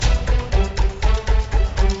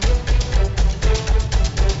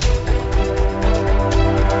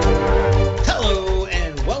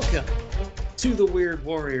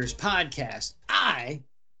Warriors podcast. I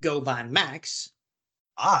go by Max.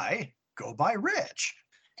 I go by Rich.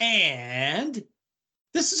 And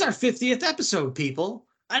this is our 50th episode, people.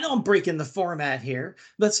 I know I'm breaking the format here,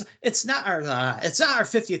 but it's not our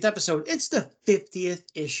 50th episode. It's the 50th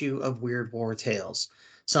issue of Weird War Tales.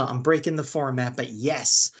 So I'm breaking the format, but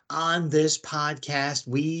yes, on this podcast,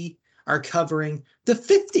 we are covering the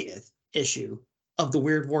 50th issue of the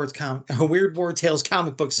Weird War Tales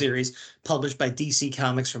comic book series published by DC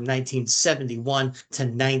Comics from 1971 to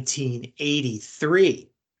 1983.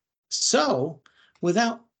 So,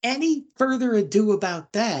 without any further ado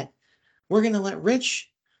about that, we're going to let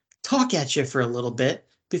Rich talk at you for a little bit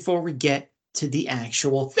before we get to the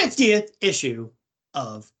actual 50th issue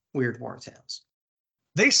of Weird War Tales.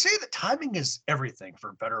 They say that timing is everything,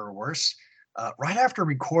 for better or worse. Right after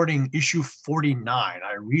recording issue 49,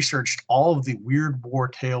 I researched all of the Weird War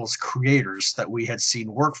Tales creators that we had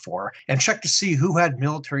seen work for and checked to see who had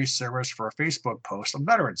military service for a Facebook post on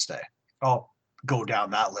Veterans Day. I'll go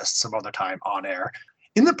down that list some other time on air.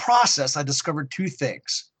 In the process, I discovered two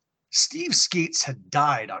things. Steve Skeates had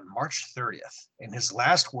died on March 30th, and his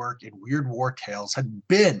last work in Weird War Tales had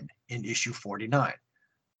been in issue 49.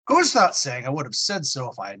 Goes without saying, I would have said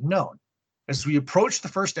so if I had known. As we approach the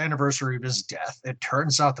first anniversary of his death, it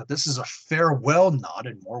turns out that this is a farewell nod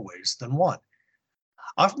in more ways than one.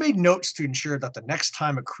 I've made notes to ensure that the next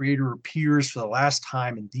time a creator appears for the last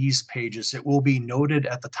time in these pages, it will be noted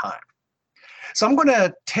at the time. So I'm going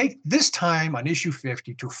to take this time on issue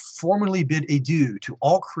 50 to formally bid adieu to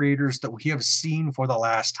all creators that we have seen for the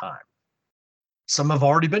last time. Some have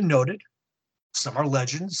already been noted, some are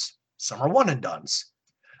legends, some are one-and-dones,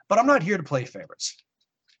 but I'm not here to play favorites.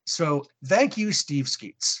 So thank you, Steve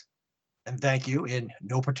Skeates, and thank you, in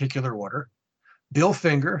no particular order, Bill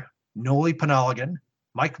Finger, Noli Penaligan,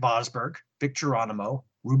 Mike Vosberg, Vic Geronimo,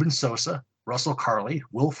 Ruben Sosa, Russell Carley,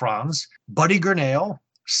 Will Franz, Buddy Gurnale,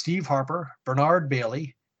 Steve Harper, Bernard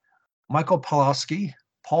Bailey, Michael Pawlowski,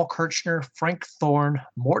 Paul Kirchner, Frank Thorne,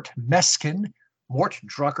 Mort Meskin, Mort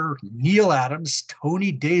Drucker, Neil Adams,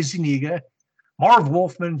 Tony DeZuniga, Marv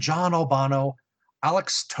Wolfman, John Albano,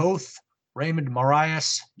 Alex Toth, Raymond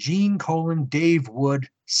Marias, Gene Colan, Dave Wood,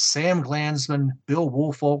 Sam Glanzman, Bill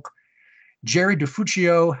Woolfolk, Jerry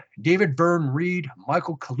DeFuccio, David Byrne Reed,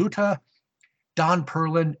 Michael Kaluta, Don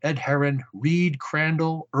Perlin, Ed Herron, Reed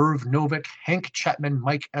Crandall, Irv Novick, Hank Chapman,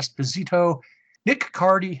 Mike Esposito, Nick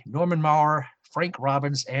Cardy, Norman Maurer, Frank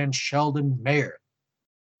Robbins, and Sheldon Mayer.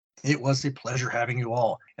 It was a pleasure having you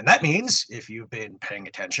all. And that means, if you've been paying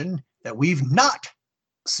attention, that we've not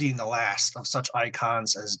seen the last of such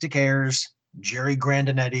icons as Dick Ayers, Jerry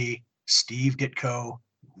Grandinetti, Steve Ditko,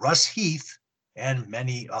 Russ Heath, and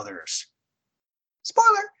many others.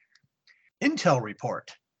 Spoiler! Intel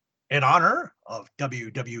report. In honor of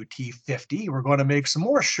WWT 50, we're going to make some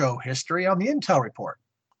more show history on the Intel report.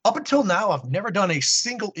 Up until now, I've never done a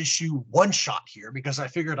single issue one-shot here because I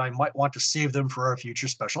figured I might want to save them for a future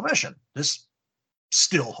special mission. This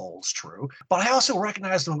still holds true, but I also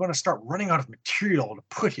recognize that I'm going to start running out of material to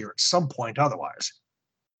put here at some point otherwise.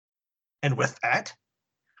 And with that,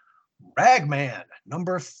 Ragman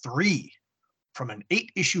number 3, from an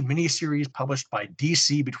 8-issue miniseries published by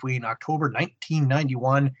DC between October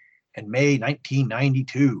 1991 and May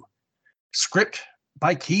 1992. Script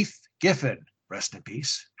by Keith Giffen, rest in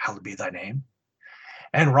peace, hallowed be thy name,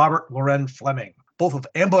 and Robert Loren Fleming, both of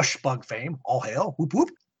Ambush Bug fame, all hail, whoop whoop.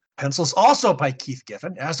 Pencils also by Keith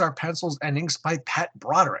Giffen, as are pencils and inks by Pat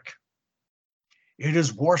Broderick. It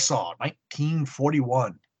is Warsaw,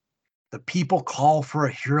 1941. The people call for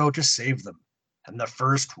a hero to save them, and the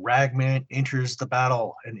first Ragman enters the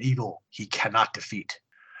battle, an evil he cannot defeat.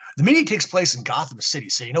 The mini takes place in Gotham City,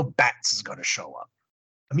 so you know Bats is going to show up.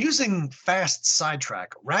 Amusing fast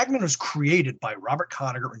sidetrack, Ragman was created by Robert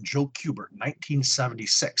Kanigher and Joe Kubert in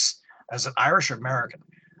 1976 as an Irish-American,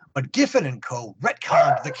 but Giffen and co.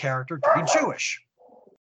 retconned the character to be Jewish,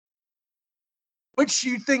 which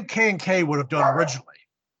you'd think K&K would have done originally.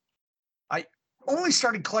 I only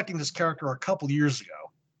started collecting this character a couple years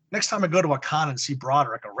ago. Next time I go to a con and see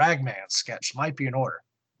Broderick, a Ragman sketch might be in order.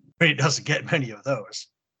 But he doesn't get many of those.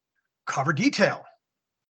 Cover detail.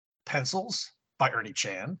 Pencils by Ernie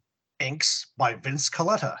Chan. Inks by Vince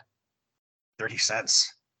Coletta. 30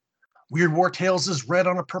 cents. Weird War Tales is red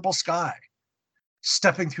on a purple sky.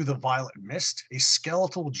 Stepping through the violet mist, a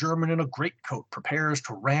skeletal German in a greatcoat prepares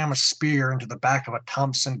to ram a spear into the back of a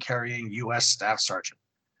Thompson-carrying U.S. Staff Sergeant.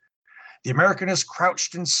 The American is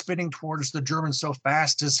crouched and spinning towards the German so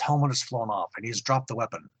fast his helmet has flown off, and he's dropped the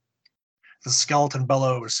weapon. The skeleton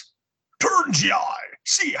bellows, "Turn, GI!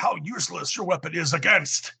 See how useless your weapon is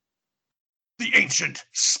against the ancient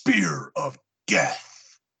Spear of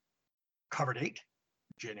Death." Cover date,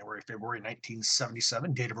 January, February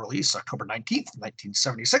 1977. Date of release, October 19th,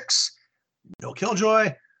 1976. No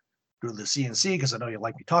Killjoy. Go to the CNC because I know you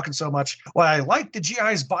like me talking so much. While I like the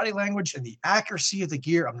GI's body language and the accuracy of the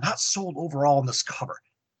gear, I'm not sold overall on this cover.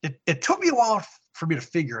 It took me a while for me to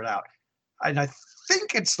figure it out. And I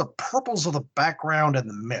think it's the purples of the background and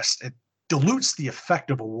the mist. It dilutes the effect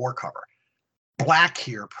of a war cover. Black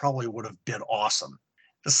here probably would have been awesome.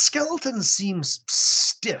 The skeleton seems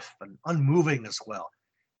stiff and unmoving as well.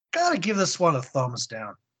 Gotta give this one a thumbs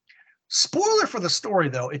down. Spoiler for the story,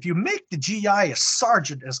 though, if you make the GI a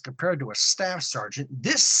sergeant as compared to a staff sergeant,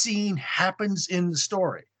 this scene happens in the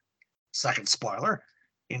story. Second spoiler,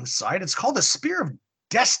 inside it's called the Spear of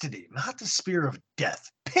Destiny, not the Spear of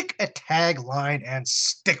Death. Pick a tagline and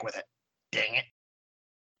stick with it. Dang it.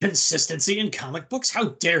 Consistency in comic books? How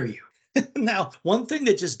dare you? Now, one thing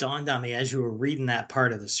that just dawned on me as you were reading that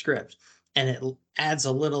part of the script, and it adds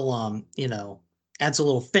a little, adds a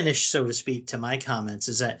little finish, so to speak, to my comments,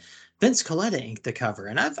 is that Vince Colletta inked the cover,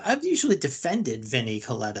 and I've usually defended Vinny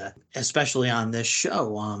Colletta, especially on this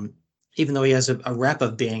show. Even though he has a rep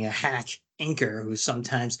of being a hack inker who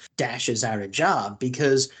sometimes dashes out a job,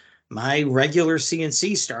 because my regular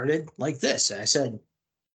CNC started like this. I said,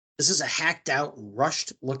 this is a hacked out,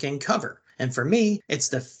 rushed looking cover. And for me, it's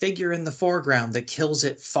the figure in the foreground that kills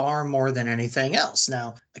it far more than anything else.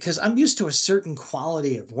 Now, because I'm used to a certain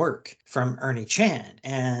quality of work from Ernie Chan,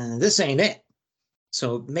 and this ain't it.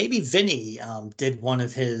 So maybe Vinny did one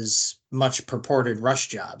of his much purported rush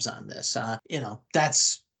jobs on this.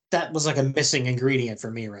 That was like a missing ingredient for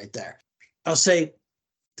me right there. I'll say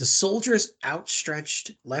the soldier's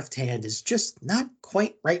outstretched left hand is just not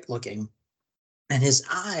quite right looking, and his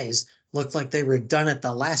eyes look like they were done at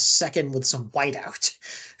the last second with some whiteout.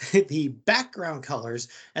 The background colors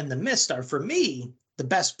and the mist are, for me, the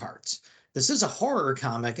best parts. This is a horror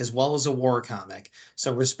comic as well as a war comic,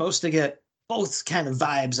 so we're supposed to get both kind of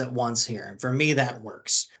vibes at once here. And for me, that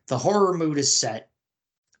works. The horror mood is set,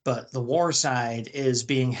 but the war side is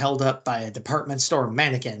being held up by a department store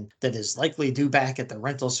mannequin that is likely due back at the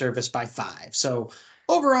rental service by 5. So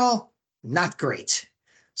overall, not great.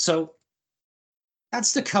 So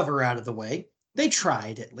that's the cover out of the way. They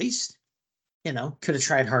tried, at least. Could have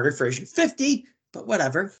tried harder for issue 50, but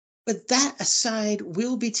whatever. But that aside,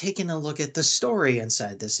 we'll be taking a look at the story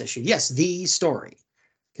inside this issue. Yes, the story.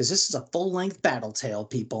 Because this is a full-length battle tale,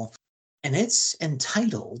 people. And it's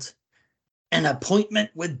entitled An Appointment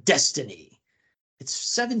with Destiny. It's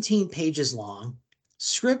 17 pages long.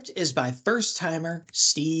 Script is by first-timer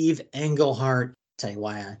Steve Englehart. Tell you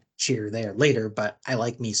why I cheer there later, but I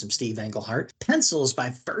like me some Steve Englehart. Pencils by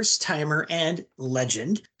first-timer and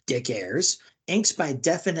legend Dick Ayers. Inks by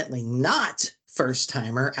definitely not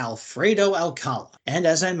first-timer Alfredo Alcala. And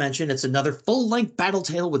as I mentioned, it's another full-length battle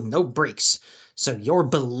tale with no breaks. So your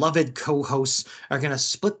beloved co-hosts are going to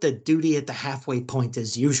split the duty at the halfway point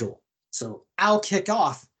as usual. So I'll kick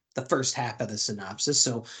off the first half of the synopsis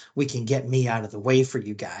so we can get me out of the way for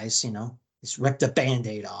you guys, just rip the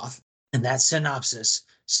Band-Aid off. And that synopsis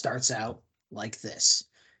starts out like this.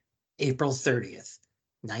 April 30th,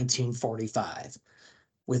 1945.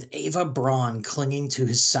 With Eva Braun clinging to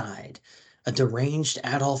his side, a deranged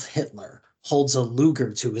Adolf Hitler holds a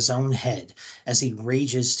Luger to his own head as he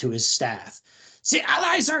rages to his staff. The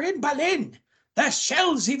Allies are in Berlin! Their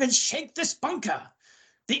shells even shake this bunker!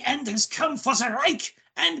 The end has come for the Reich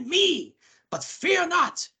and me! But fear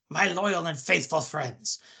not, my loyal and faithful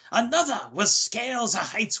friends. Another will scale the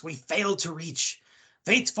heights we failed to reach.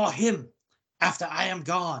 Wait for him after I am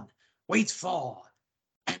gone. Wait for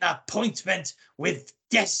An Appointment with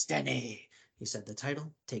Destiny. He said the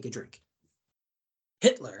title. Take a drink.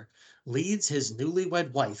 Hitler leads his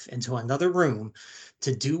newlywed wife into another room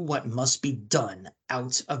to do what must be done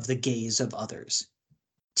out of the gaze of others.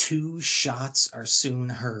 2 shots are soon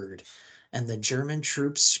heard, and the German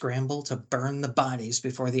troops scramble to burn the bodies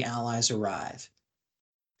before the Allies arrive.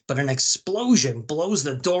 But an explosion blows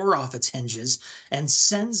the door off its hinges and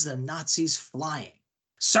sends the Nazis flying.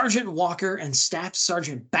 Sergeant Walker and Staff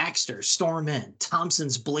Sergeant Baxter storm in,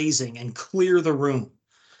 Thompsons blazing, and clear the room.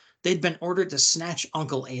 They'd been ordered to snatch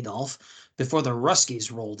Uncle Adolf before the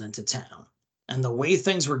Ruskies rolled into town. And the way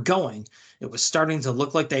things were going, it was starting to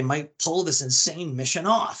look like they might pull this insane mission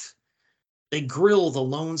off. They grill the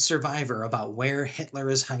lone survivor about where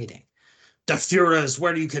Hitler is hiding. The Fuhrer is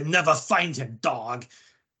where you can never find him, dog.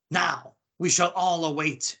 Now we shall all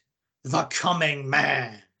await the coming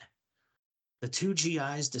man. The 2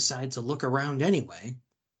 GIs decide to look around anyway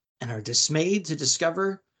and are dismayed to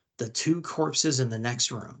discover the 2 corpses in the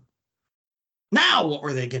next room. Now what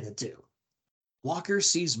were they going to do? Walker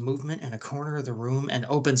sees movement in a corner of the room and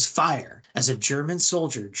opens fire as a German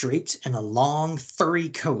soldier draped in a long, furry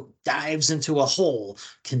coat dives into a hole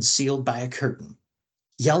concealed by a curtain.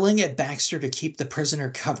 Yelling at Baxter to keep the prisoner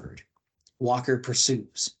covered, Walker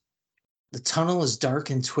pursues. The tunnel is dark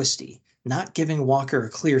and twisty, not giving Walker a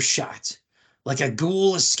clear shot. Like a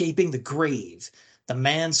ghoul escaping the grave, the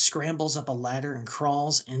man scrambles up a ladder and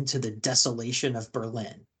crawls into the desolation of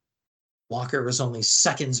Berlin. Walker is only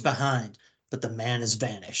seconds behind, but the man has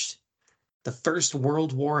vanished. The First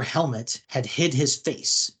World War helmet had hid his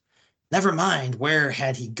face. Never mind where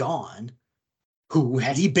had he gone. Who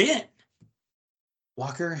had he been?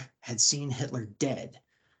 Walker had seen Hitler dead,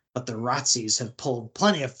 but the Nazis have pulled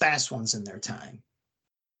plenty of fast ones in their time.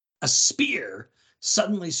 A spear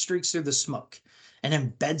suddenly streaks through the smoke and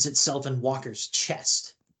embeds itself in Walker's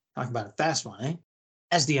chest. Talk about a fast one, eh?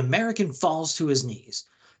 As the American falls to his knees,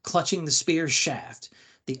 clutching the spear's shaft,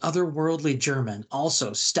 the otherworldly German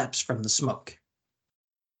also steps from the smoke.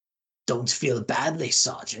 Don't feel badly,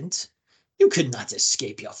 Sergeant. You could not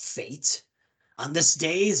escape your fate. On this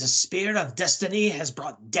day, the spear of destiny has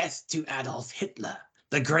brought death to Adolf Hitler,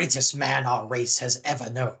 the greatest man our race has ever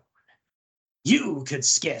known. You could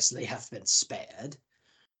scarcely have been spared.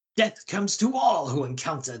 Death comes to all who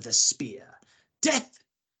encounter the spear. Death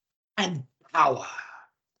and power.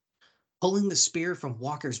 Pulling the spear from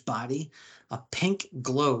Walker's body, a pink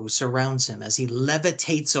glow surrounds him as he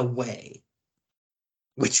levitates away.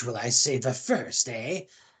 Which will I savor first, eh?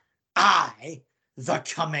 I, the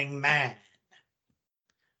coming man.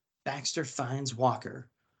 Baxter finds Walker,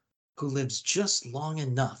 who lives just long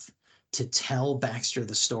enough to tell Baxter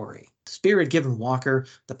the story. The spear had given Walker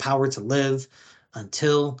the power to live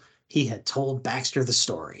until he had told Baxter the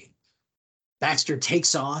story. Baxter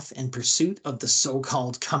takes off in pursuit of the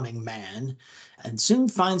so-called coming man and soon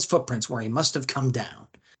finds footprints where he must have come down.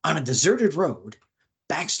 On a deserted road,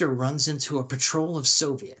 Baxter runs into a patrol of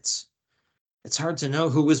Soviets. It's hard to know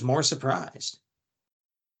who was more surprised.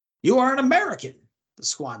 You are an American, the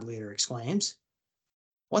squad leader exclaims.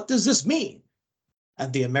 What does this mean?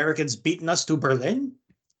 Have the Americans beaten us to Berlin?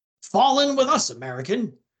 Fall in with us,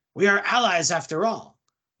 American. We are allies after all,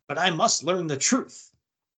 but I must learn the truth.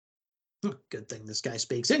 Good thing this guy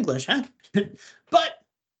speaks English, huh? But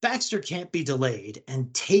Baxter can't be delayed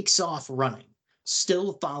and takes off running,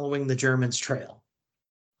 still following the Germans' trail.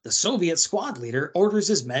 The Soviet squad leader orders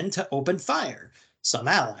his men to open fire. Some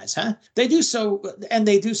allies, huh? They do so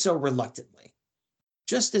reluctantly.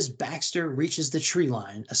 Just as Baxter reaches the tree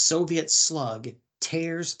line, a Soviet slug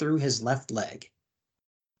tears through his left leg.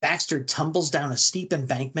 Baxter tumbles down a steep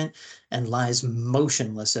embankment and lies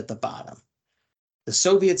motionless at the bottom. The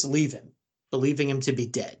Soviets leave him, believing him to be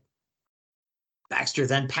dead. Baxter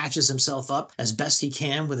then patches himself up as best he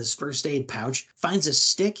can with his first aid pouch, finds a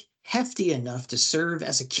stick hefty enough to serve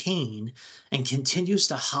as a cane, and continues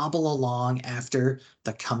to hobble along after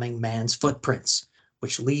the coming man's footprints,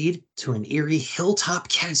 which lead to an eerie hilltop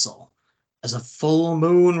castle as a full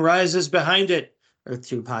moon rises behind it. Earth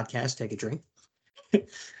 2 podcast, take a drink.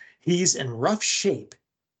 He's in rough shape,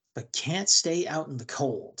 but can't stay out in the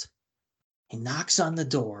cold. He knocks on the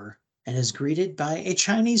door and is greeted by a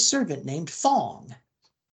Chinese servant named Fong.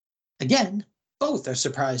 Again, both are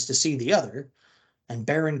surprised to see the other, and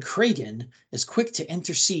Baron Kragen is quick to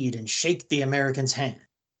intercede and shake the American's hand.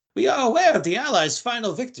 We are aware of the Allies'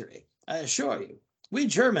 final victory, I assure you. We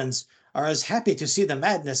Germans are as happy to see the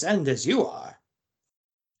madness end as you are.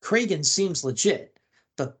 Kragen seems legit,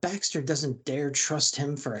 but Baxter doesn't dare trust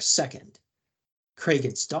him for a second.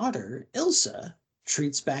 Kragen's daughter, Ilsa,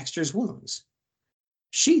 treats Baxter's wounds.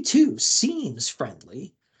 She too seems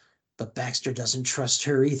friendly, but Baxter doesn't trust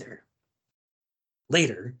her either.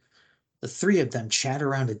 Later, the three of them chat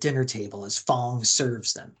around a dinner table as Fong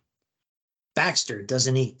serves them. Baxter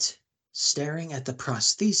doesn't eat, staring at the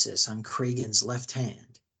prosthesis on Kragen's left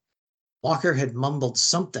hand. Walker had mumbled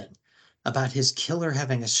something about his killer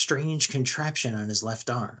having a strange contraption on his left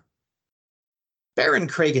arm. Baron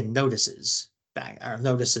Kragen notices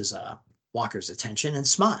Walker's attention and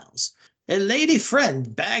smiles. A lady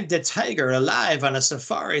friend bagged a tiger alive on a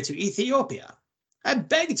safari to Ethiopia. I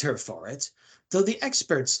begged her for it, though the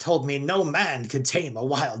experts told me no man could tame a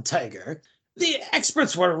wild tiger. The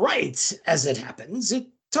experts were right, as it happens. It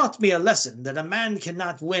taught me a lesson that a man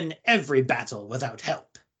cannot win every battle without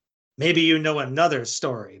help. Maybe you know another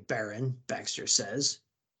story, Baron, Baxter says.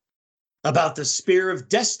 About the Spear of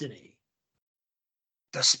Destiny.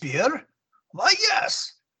 The spear? Why,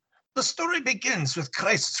 yes. The story begins with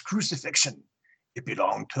Christ's crucifixion. It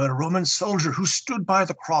belonged to a Roman soldier who stood by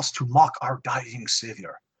the cross to mock our dying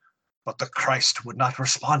Savior. But the Christ would not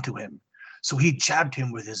respond to him, so he jabbed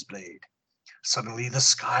him with his blade. Suddenly the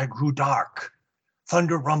sky grew dark.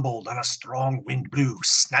 Thunder rumbled and a strong wind blew,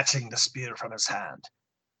 snatching the spear from his hand.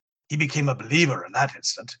 He became a believer in that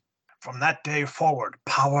instant. From that day forward,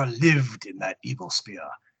 power lived in that evil spear,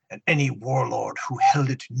 and any warlord who held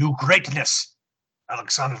it knew greatness.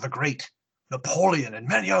 Alexander the Great, Napoleon, and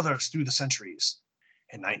many others through the centuries.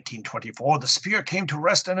 In 1924, the spear came to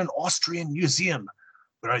rest in an Austrian museum,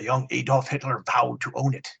 where a young Adolf Hitler vowed to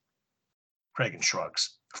own it. Kragen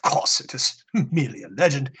shrugs. Of course, it is merely a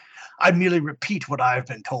legend. I merely repeat what I have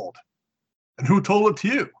been told. And who told it to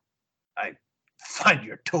you? I find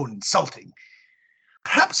your tone insulting.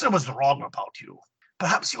 Perhaps I was wrong about you.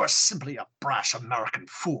 Perhaps you are simply a brash American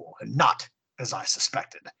fool, and not, as I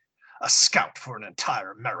suspected, a scout for an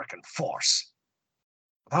entire American force.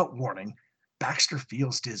 Without warning, Baxter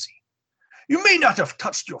feels dizzy. You may not have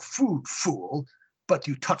touched your food, fool, but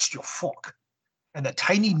you touched your fork, and the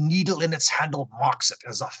tiny needle in its handle marks it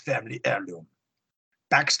as a family heirloom.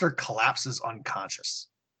 Baxter collapses unconscious.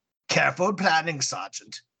 Careful planning,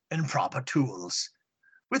 Sergeant, and proper tools.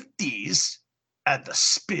 With these, and the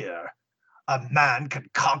spear, a man can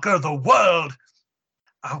conquer the world.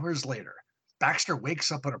 Hours later, Baxter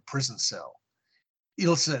wakes up in a prison cell.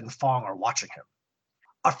 Ilsa and Fong are watching him.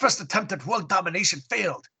 Our first attempt at world domination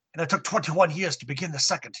failed, and it took 21 years to begin the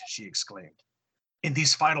second, she exclaimed. In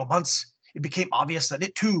these final months, it became obvious that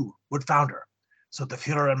it too would founder. So the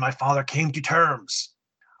Führer and my father came to terms.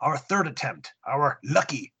 Our third attempt, our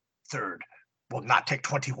lucky third, will not take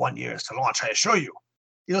 21 years to launch, I assure you.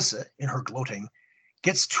 Ilsa, in her gloating,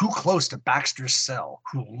 gets too close to Baxter's cell,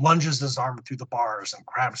 who lunges his arm through the bars and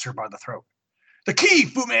grabs her by the throat. The key,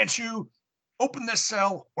 Fu Manchu! Open this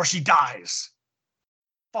cell, or she dies.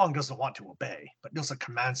 Fong doesn't want to obey, but Ilsa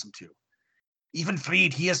commands him to. Even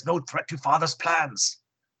freed, he is no threat to Father's plans.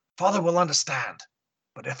 Father will understand,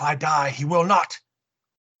 but if I die, he will not.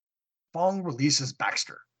 Fong releases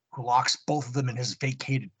Baxter, who locks both of them in his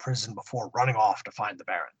vacated prison before running off to find the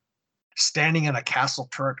Baron. Standing in a castle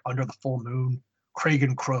turret under the full moon,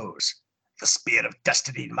 Kragen crows. The spear of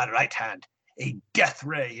destiny in my right hand, a death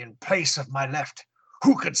ray in place of my left.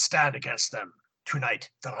 Who could stand against them? Tonight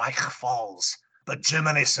the Reich falls, but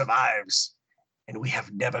Germany survives, and we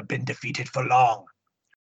have never been defeated for long.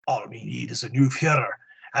 All we need is a new Führer,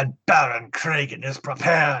 and Baron Kragen is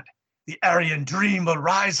prepared. The Aryan dream will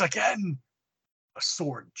rise again. A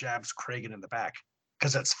sword jabs Kragen in the back.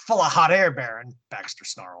 Because it's full of hot air, Baron, Baxter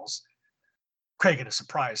snarls. Kragen is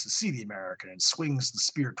surprised to see the American and swings the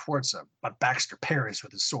spear towards him, but Baxter parries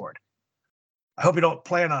with his sword. I hope you don't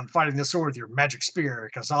plan on fighting this sword with your magic spear,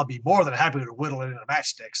 because I'll be more than happy to whittle it into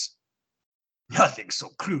matchsticks. Nothing so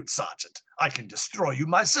crude, Sergeant. I can destroy you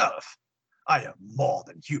myself. I am more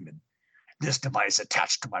than human. This device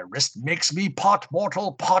attached to my wrist makes me part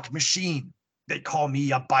mortal, part machine. They call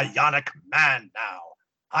me a bionic man now.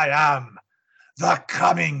 I am the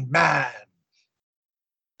coming man.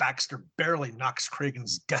 Baxter barely knocks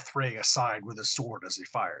Kragen's death ray aside with his sword as he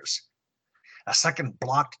fires. A second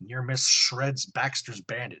blocked near miss shreds Baxter's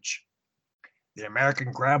bandage. The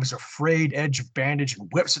American grabs a frayed edge of bandage and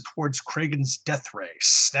whips it towards Kragen's death ray,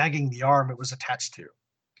 snagging the arm it was attached to.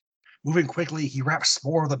 Moving quickly, he wraps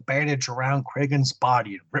more of the bandage around Kragen's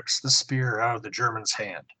body and rips the spear out of the German's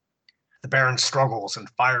hand. The Baron struggles and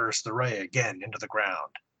fires the ray again into the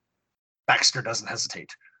ground. Baxter doesn't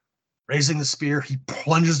hesitate. Raising the spear, he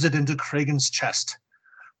plunges it into Kragen's chest.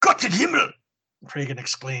 Gott in Himmel! Kragen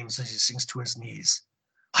exclaims as he sinks to his knees.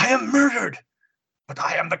 I am murdered, but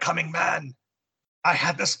I am the coming man. I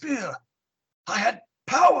had the spear. I had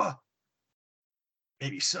power.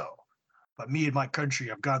 Maybe so, but me and my country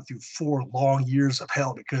have gone through 4 long years of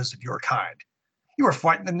hell because of your kind. You were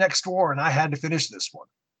fighting the next war, and I had to finish this one.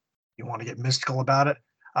 You want to get mystical about it?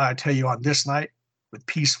 I tell you, on this night, with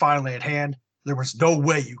peace finally at hand, there was no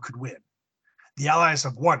way you could win. The Allies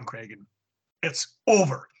have won, Kragen. It's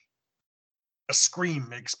over. A scream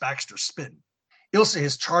makes Baxter spin. Ilsa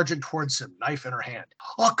is charging towards him, knife in her hand.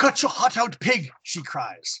 I'll cut your heart out, pig, she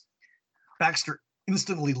cries. Baxter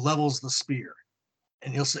instantly levels the spear,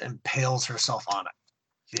 and Ilsa impales herself on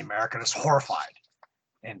it. The American is horrified,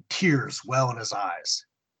 and tears well in his eyes.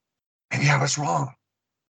 Maybe I was wrong.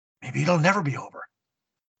 Maybe it'll never be over.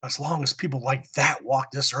 As long as people like that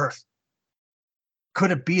walk this earth.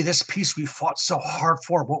 Could it be this peace we fought so hard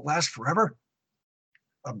for won't last forever?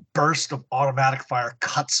 A burst of automatic fire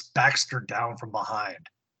cuts Baxter down from behind.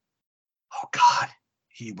 Oh God,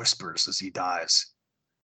 he whispers as he dies.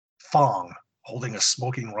 Fong, holding a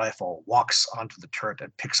smoking rifle, walks onto the turret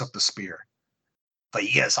and picks up the spear. For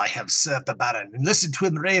years I have served the Baron and listened to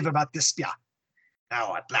him rave about this spear.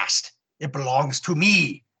 Now, at last, it belongs to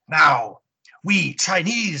me. Now, We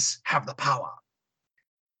Chinese have the power.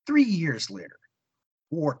 3 years later,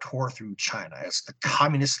 war tore through China as the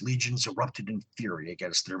communist legions erupted in fury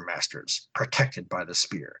against their masters, protected by the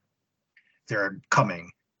spear. Their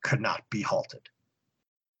coming could not be halted.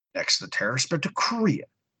 Next, the terror spread to Korea,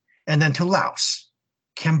 and then to Laos,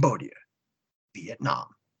 Cambodia, Vietnam.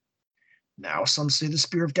 Now some say the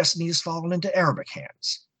spear of destiny has fallen into Arabic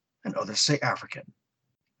hands, and others say African.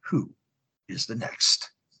 Who is the next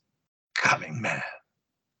coming man?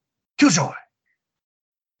 Killjoy.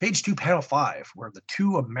 Page 2, panel 5, where the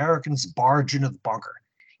two Americans barge into the bunker.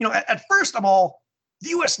 At first I'm all, the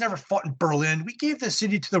U.S. never fought in Berlin. We gave the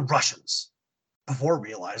city to the Russians. Before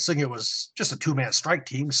realizing it was just a two-man strike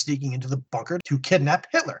team sneaking into the bunker to kidnap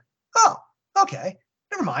Hitler. Oh, okay,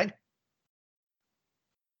 never mind.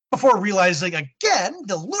 Before realizing again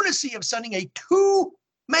the lunacy of sending a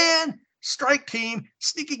two-man strike team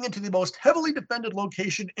sneaking into the most heavily defended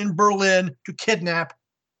location in Berlin to kidnap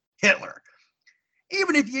Hitler.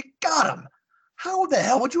 Even if you got him, how the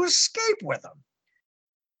hell would you escape with him?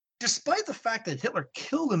 Despite the fact that Hitler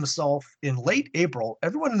killed himself in late April,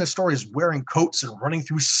 everyone in the story is wearing coats and running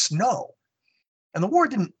through snow. And the war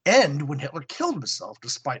didn't end when Hitler killed himself,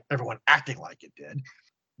 despite everyone acting like it did.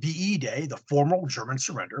 VE Day, the formal German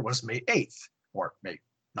surrender, was May 8th, or May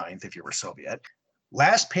 9th if you were Soviet.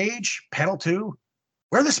 Last page, panel 2,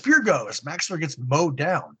 where the spear goes, Maxler gets mowed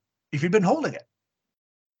down, if he'd been holding it.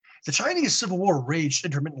 The Chinese Civil War raged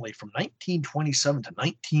intermittently from 1927 to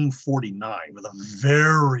 1949, with a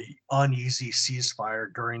very uneasy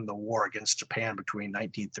ceasefire during the war against Japan between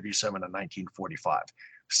 1937 and 1945.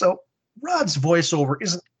 So Rod's voiceover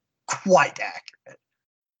isn't quite accurate.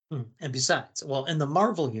 And besides, well, in the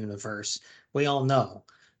Marvel universe, we all know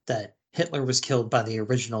that Hitler was killed by the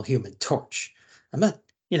original Human Torch. I'm not,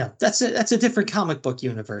 that's a different comic book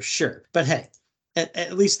universe, sure. But hey,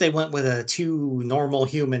 at least they went with a two normal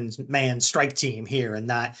human man strike team here and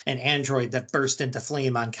not an android that burst into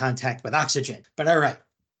flame on contact with oxygen. But all right,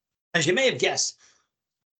 as you may have guessed,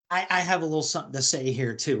 I have a little something to say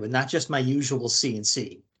here too, and not just my usual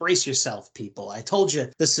C&C. Brace yourself, people. I told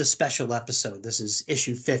you this is a special episode. This is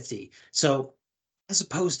issue 50. So as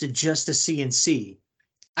opposed to just a C&C,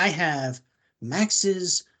 I have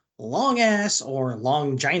Max's long ass or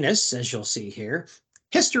Longinus, as you'll see here,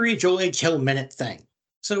 history, joy, chill minute thing.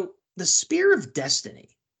 So the Spear of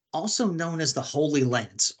Destiny, also known as the Holy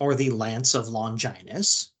Lance or the Lance of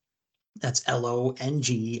Longinus, that's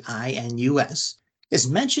Longinus, is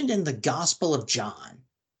mentioned in the Gospel of John.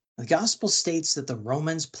 The Gospel states that the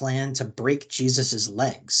Romans planned to break Jesus's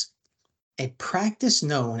legs, a practice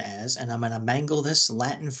known as, and I'm going to mangle this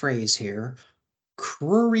Latin phrase here,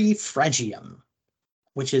 crurifragium,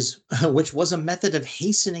 which was a method of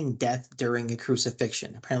hastening death during a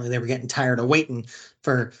crucifixion. Apparently they were getting tired of waiting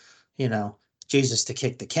for, Jesus to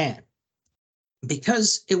kick the can.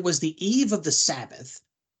 Because it was the eve of the Sabbath,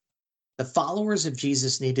 the followers of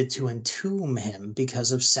Jesus needed to entomb him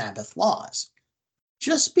because of Sabbath laws.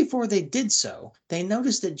 Just before they did so, they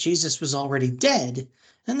noticed that Jesus was already dead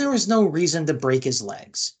and there was no reason to break his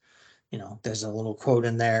legs. There's a little quote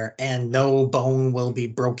in there, and no bone will be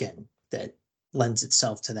broken, that lends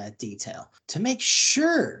itself to that detail. To make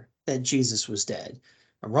sure that Jesus was dead,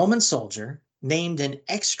 a Roman soldier, named in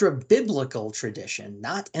extra-biblical tradition,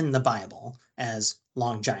 not in the Bible, as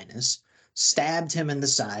Longinus, stabbed him in the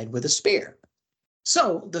side with a spear.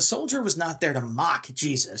 So the soldier was not there to mock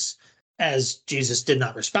Jesus, as Jesus did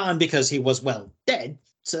not respond because he was, dead.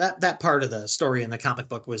 So that part of the story in the comic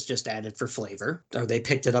book was just added for flavor, or they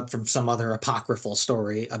picked it up from some other apocryphal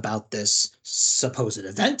story about this supposed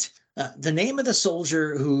event. The name of the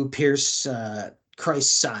soldier who pierced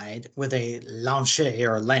Christ's side with a lance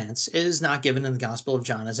or lance is not given in the Gospel of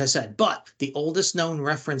John, as I said, but the oldest known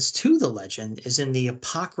reference to the legend is in the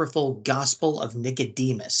apocryphal Gospel of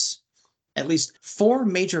Nicodemus. At least 4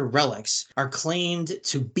 major relics are claimed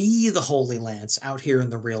to be the Holy Lance out here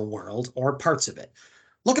in the real world, or parts of it.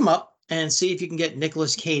 Look them up and see if you can get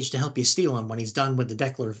Nicolas Cage to help you steal him when he's done with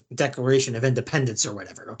the Declaration of Independence or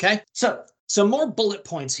whatever, okay? So, some more bullet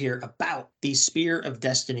points here about the Spear of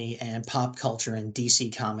Destiny and pop culture and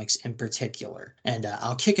DC Comics in particular. And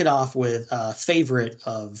I'll kick it off with a favorite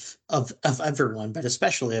of everyone, but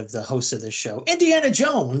especially of the host of this show. Indiana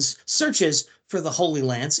Jones searches for the Holy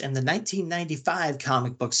Lance in the 1995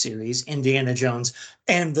 comic book series Indiana Jones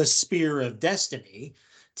and the Spear of Destiny,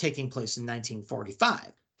 taking place in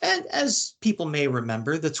 1945. And as people may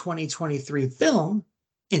remember, the 2023 film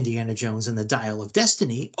Indiana Jones and the Dial of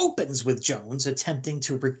Destiny opens with Jones attempting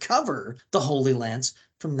to recover the Holy Lance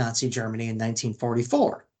from Nazi Germany in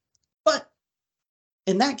 1944. But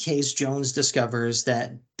In that case, Jones discovers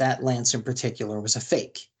that that lance in particular was a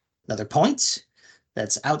fake. Another point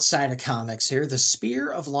that's outside of comics here, the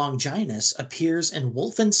Spear of Longinus appears in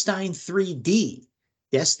Wolfenstein 3D.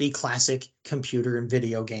 Yes, the classic computer and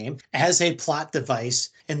video game, as a plot device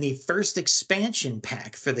in the first expansion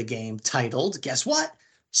pack for the game titled, guess what?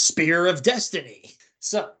 Spear of Destiny.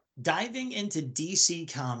 So, diving into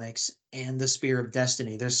DC Comics and the Spear of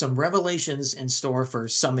Destiny, there's some revelations in store for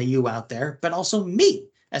some of you out there, but also me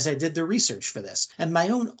as I did the research for this and my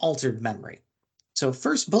own altered memory. So,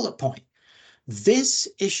 first bullet point, this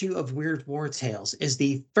issue of Weird War Tales is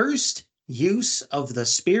the first use of the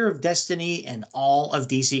Spear of Destiny in all of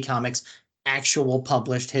DC Comics' actual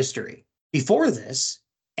published history. Before this,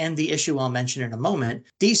 and the issue I'll mention in a moment,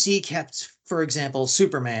 DC kept, for example,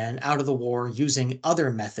 Superman out of the war using other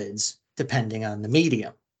methods depending on the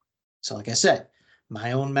medium. So like I said,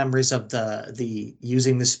 my own memories of the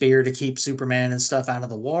using the spear to keep Superman and stuff out of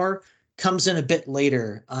the war comes in a bit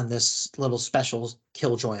later on this little special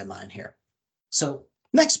killjoy of mine here. So,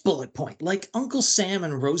 next bullet point, like Uncle Sam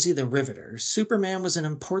and Rosie the Riveter, Superman was an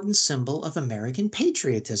important symbol of American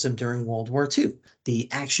patriotism during World War II. The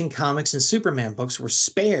Action Comics and Superman books were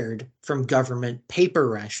spared from government paper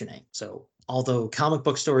rationing. So, although comic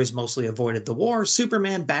book stories mostly avoided the war,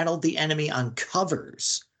 Superman battled the enemy on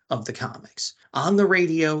covers of the comics, on the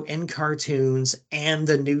radio, in cartoons, and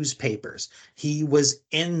the newspapers. He was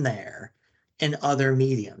in there in other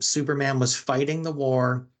mediums. Superman was fighting the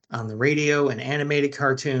war on the radio and animated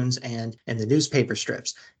cartoons and in the newspaper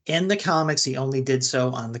strips. In the comics, he only did so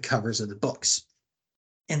on the covers of the books.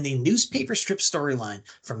 In the newspaper strip storyline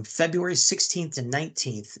from February 16th to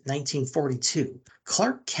 19th, 1942,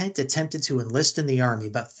 Clark Kent attempted to enlist in the Army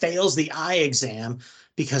but fails the eye exam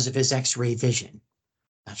because of his X-ray vision.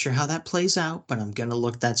 Not sure how that plays out, but I'm going to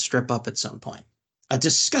look that strip up at some point. A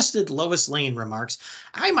disgusted Lois Lane remarks,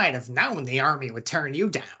 "I might have known the Army would turn you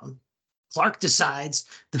down." Clark decides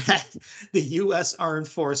that the U.S. Armed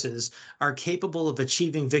Forces are capable of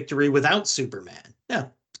achieving victory without Superman. Yeah,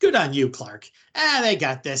 good on you, Clark. They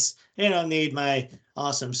got this. They don't need my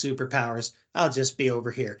awesome superpowers. I'll just be over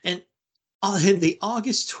here. And in the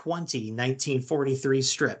August 20, 1943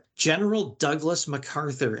 strip, General Douglas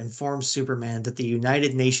MacArthur informs Superman that the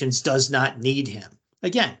United Nations does not need him.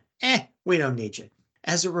 Again, we don't need you.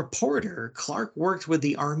 As a reporter, Clark worked with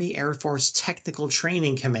the Army Air Force Technical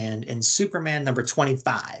Training Command in Superman number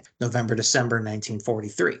 25, November-December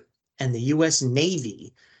 1943, and the U.S.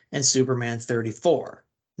 Navy in Superman 34,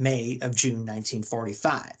 May of June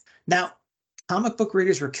 1945. Now, comic book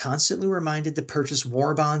readers were constantly reminded to purchase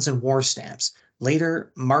war bonds and war stamps.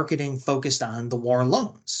 Later, marketing focused on the war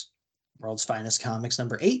loans. World's Finest Comics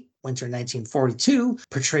number 8, Winter 1942,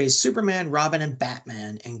 portrays Superman, Robin, and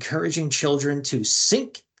Batman encouraging children to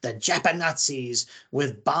sink the Japanazis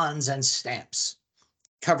with bonds and stamps.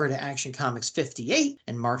 Cover to Action Comics 58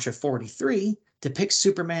 in March of 43 depicts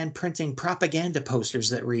Superman printing propaganda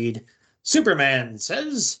posters that read, "Superman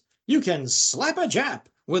says you can slap a Jap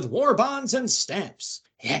with war bonds and stamps."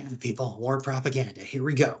 Yeah, people, war propaganda. Here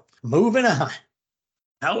we go. Moving on.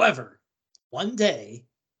 However, one day,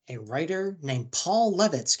 a writer named Paul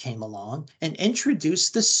Levitz came along and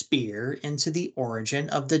introduced the spear into the origin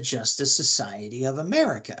of the Justice Society of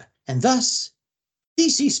America. And thus,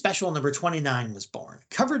 DC Special number 29 was born,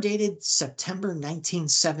 cover dated September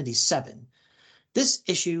 1977. This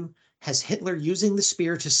issue has Hitler using the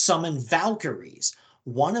spear to summon Valkyries,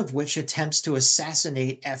 one of which attempts to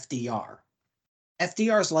assassinate FDR.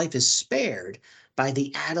 FDR's life is spared by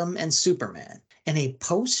the Atom and Superman. In a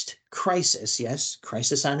post-crisis, yes,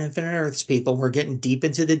 Crisis on Infinite Earths, people, we're getting deep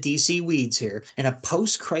into the DC weeds here. In a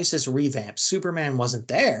post-crisis revamp, Superman wasn't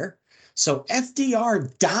there, so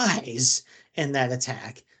FDR dies in that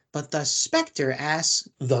attack, but the Spectre asks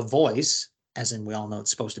the Voice, as in we all know it's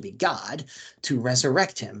supposed to be God, to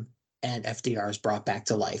resurrect him, and FDR is brought back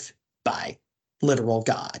to life by literal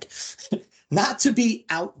God. Not to be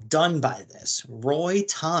outdone by this, Roy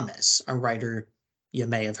Thomas, a writer you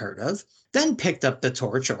may have heard of, then picked up the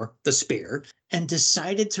torch, or the spear, and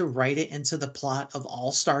decided to write it into the plot of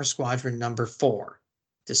All-Star Squadron number 4,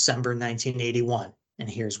 December 1981. And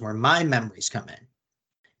here's where my memories come in.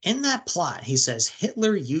 In that plot, he says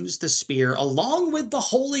Hitler used the spear along with the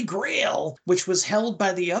Holy Grail, which was held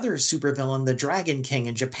by the other supervillain, the Dragon King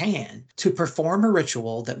in Japan, to perform a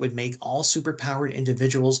ritual that would make all superpowered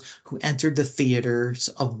individuals who entered the theaters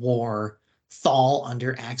of war fall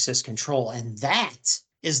under Axis control. And that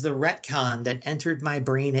is the retcon that entered my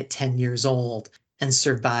brain at 10 years old and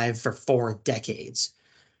survived for 4 decades.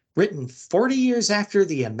 Written 40 years after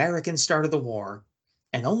the American start of the war,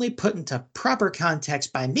 and only put into proper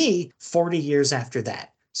context by me 40 years after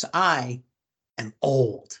that. So I am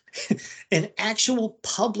old. In actual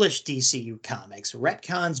published DCU comics,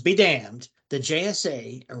 retcons be damned, the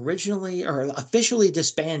JSA originally or officially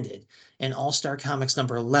disbanded in All-Star Comics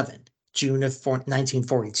number 11, June of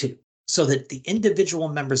 1942, so that the individual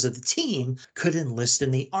members of the team could enlist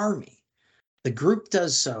in the Army. The group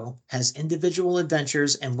does so, has individual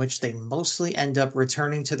adventures in which they mostly end up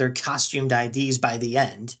returning to their costumed IDs by the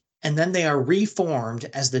end, and then they are reformed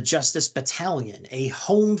as the Justice Battalion, a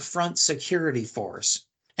home front security force,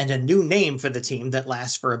 and a new name for the team that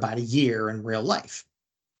lasts for about a year in real life.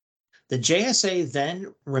 The JSA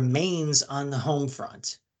then remains on the home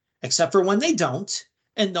front, except for when they don't,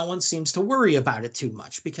 and no one seems to worry about it too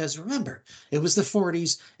much because remember, it was the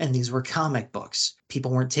 40s and these were comic books.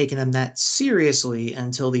 People weren't taking them that seriously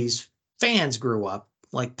until these fans grew up,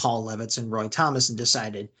 like Paul Levitz and Roy Thomas, and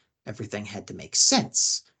decided everything had to make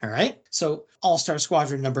sense. All right. So All-Star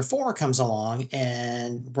Squadron number 4 comes along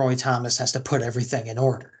and Roy Thomas has to put everything in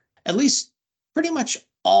order. At least pretty much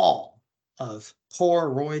all of poor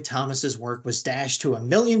Roy Thomas's work was dashed to a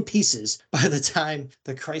million pieces by the time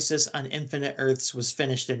the Crisis on Infinite Earths was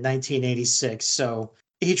finished in 1986. So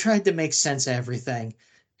he tried to make sense of everything.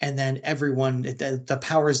 And then everyone, the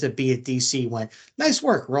powers that be at DC went, nice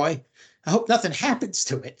work, Roy. I hope nothing happens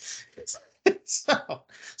to it.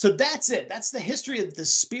 So that's it. That's the history of the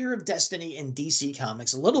Spear of Destiny in DC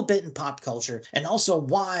Comics, a little bit in pop culture, and also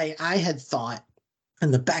why I had thought in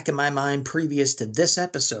the back of my mind previous to this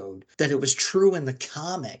episode that it was true in the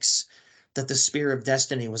comics that the Spear of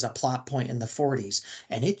Destiny was a plot point in the 40s,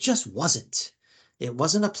 and it just wasn't. It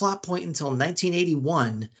wasn't a plot point until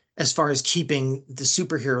 1981 as far as keeping the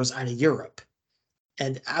superheroes out of Europe.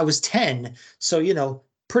 And I was 10, so, you know,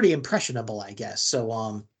 pretty impressionable, I guess.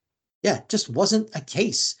 So, yeah, it just wasn't a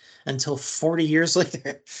case until 40 years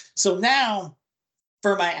later. So now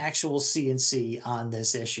for my actual CNC on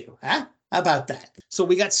this issue. Huh? How about that? So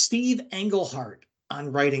we got Steve Englehart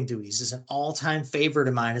on writing duties. Is an all-time favorite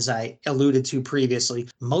of mine, as I alluded to previously,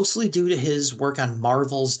 mostly due to his work on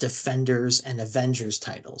Marvel's Defenders and Avengers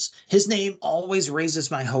titles. His name always raises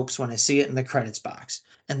my hopes when I see it in the credits box.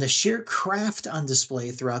 And the sheer craft on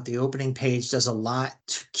display throughout the opening page does a lot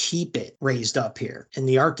to keep it raised up here in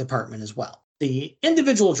the art department as well. The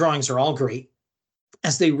individual drawings are all great,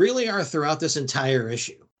 as they really are throughout this entire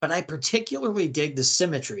issue. But I particularly dig the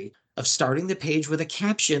symmetry of starting the page with a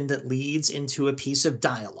caption that leads into a piece of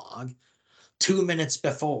dialogue 2 minutes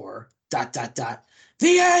before ...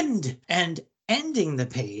 the end, and ending the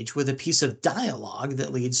page with a piece of dialogue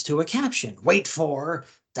that leads to a caption wait for ...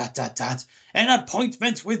 an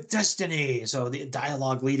appointment with destiny. So the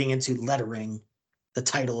dialogue leading into lettering the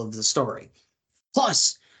title of the story.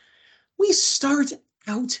 Plus, we start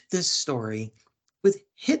out this story with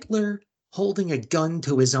Hitler holding a gun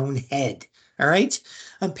to his own head. All right.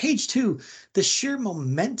 On page 2, the sheer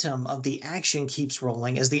momentum of the action keeps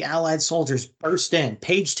rolling as the Allied soldiers burst in.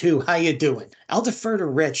 Page 2, how you doing? I'll defer to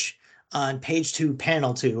Rich on page 2,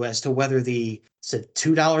 panel 2, as to whether is it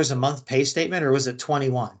 $2 a month pay statement or was it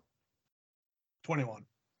 21? 21.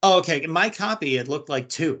 Oh, okay. In my copy, it looked like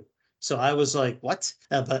 2. So I was like, what?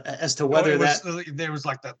 But as to whether there was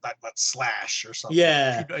like that slash or something.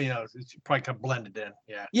 Yeah. You know, it's probably kind of blended in.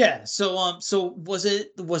 Yeah. Yeah. So was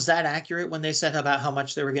that accurate when they said about how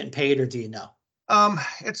much they were getting paid, or do you know?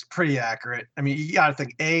 It's pretty accurate. I mean, you gotta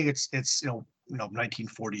think it's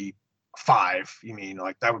 1945. You mean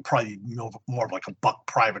like that would probably be more of like a buck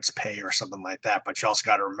private's pay or something like that. But you also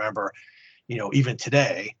got to remember, even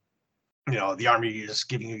today, the Army is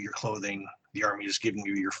giving you your clothing. The Army is giving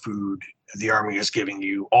you your food. The Army is giving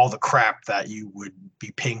you all the crap that you would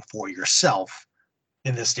be paying for yourself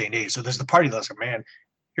in this day and age. So there's the party that's like, man,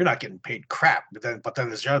 you're not getting paid crap. But then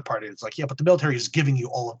there's the other party that's like, yeah, but the military is giving you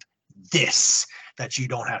all of this that you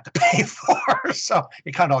don't have to pay for. So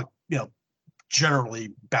it kind of,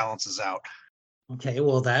 generally balances out. Okay,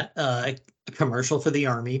 well, that commercial for the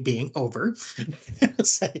Army being over.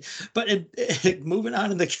 But moving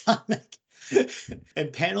on in the comic,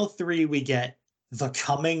 in panel 3, we get the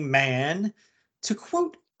coming man. To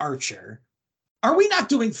quote Archer, are we not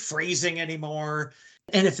doing phrasing anymore?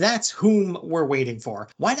 And if that's whom we're waiting for,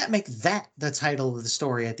 why not make that the title of the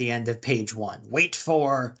story at the end of page 1? Wait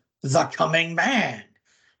for the coming man.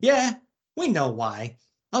 Yeah, we know why.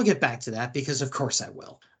 I'll get back to that because of course I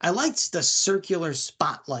will. I liked the circular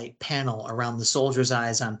spotlight panel around the soldier's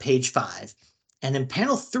eyes on page 5. And in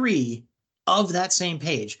panel 3 of that same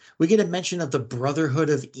page, we get a mention of the Brotherhood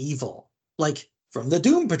of Evil. Like from the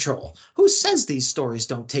Doom Patrol. Who says these stories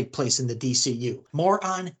don't take place in the DCU? More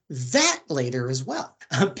on that later as well.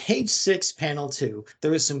 On page 6, panel 2,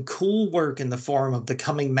 there is some cool work in the form of the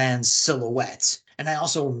coming man's silhouette. And I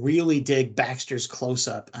also really dig Baxter's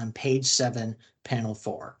close-up on page 7, panel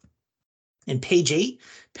 4. In page 8,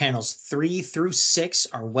 panels 3 through 6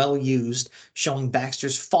 are well used, showing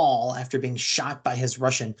Baxter's fall after being shot by his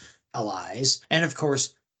Russian allies. And of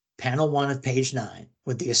course, panel 1 of page 9,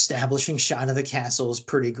 with the establishing shot of the castle, is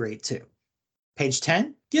pretty great too. Page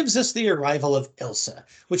 10 gives us the arrival of Ilsa,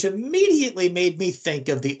 which immediately made me think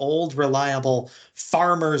of the old reliable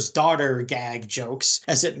farmer's daughter gag jokes,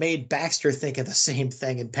 as it made Baxter think of the same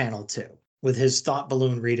thing in panel 2, with his thought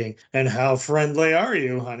balloon reading, "And how friendly are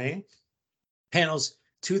you, honey?" Panels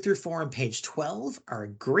 2 through 4 on page 12 are a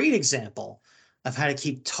great example of how to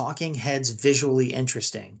keep talking heads visually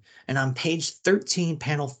interesting. And on page 13,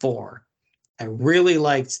 panel 4, I really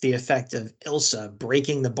liked the effect of Ilsa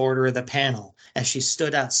breaking the border of the panel as she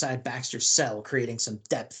stood outside Baxter's cell, creating some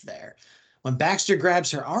depth there. When Baxter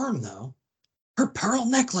grabs her arm, though, her pearl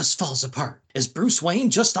necklace falls apart. Is Bruce Wayne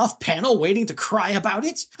just off panel waiting to cry about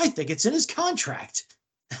it? I think it's in his contract.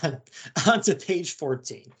 On to page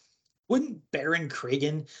 14. Wouldn't Baron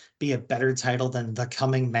Kragen be a better title than The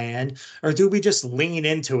Coming Man? Or do we just lean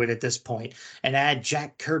into it at this point and add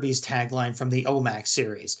Jack Kirby's tagline from the OMAC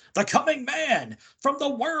series? The Coming Man, from the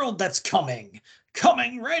world that's coming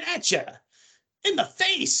right at you, in the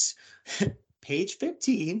face. Page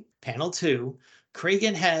 15, panel 2,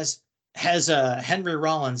 Kragen has Henry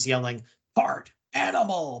Rollins yelling, "Part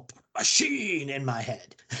animal, machine," in my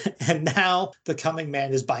head. And now the Coming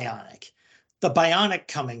Man is bionic. The bionic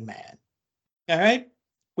Coming Man. All right,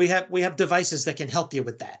 we have devices that can help you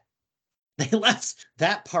with that. They left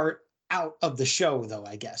that part out of the show, though,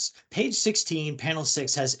 I guess. Page 16, panel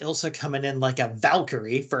 6 has Ilsa coming in like a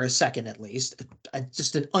Valkyrie for a second at least.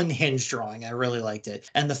 Just an unhinged drawing. I really liked it.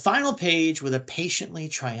 And the final page with a patiently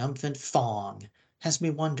triumphant Fong has me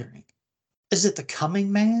wondering, is it the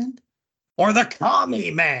Coming Man or the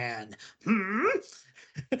Commie Man?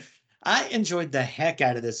 I enjoyed the heck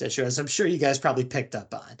out of this issue, as I'm sure you guys probably picked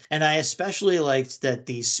up on. And I especially liked that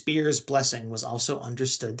the Spear's blessing was also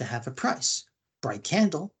understood to have a price. Bright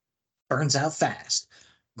candle, burns out fast.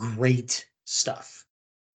 Great stuff.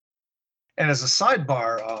 And as a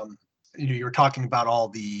sidebar, you were talking about all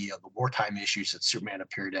the wartime issues that Superman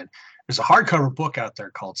appeared in. There's a hardcover book out there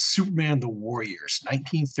called Superman the Warriors,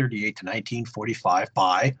 1938 to 1945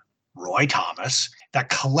 by Roy Thomas, that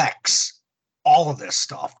collects all of this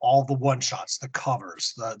stuff, all the one-shots, the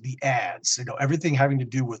covers, the ads, everything having to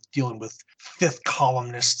do with dealing with fifth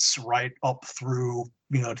columnists right up through,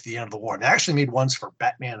 to the end of the war. And they actually made ones for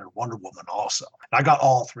Batman and Wonder Woman also. And I got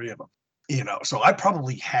all three of them, so I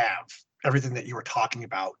probably have everything that you were talking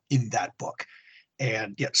about in that book.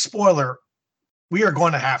 And yet, spoiler, we are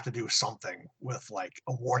going to have to do something with like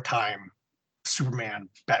a wartime Superman,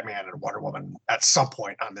 Batman, and Wonder Woman at some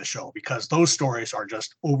point on this show, because those stories are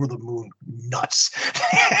just over the moon nuts.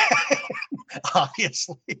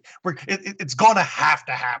 Obviously, it's going to have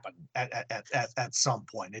to happen at some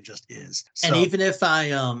point. It just is. So, and even if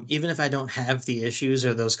I don't have the issues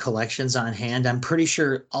or those collections on hand, I'm pretty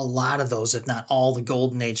sure a lot of those, if not all, the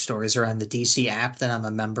Golden Age stories are on the DC app that I'm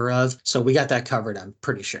a member of. So we got that covered, I'm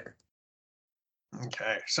pretty sure.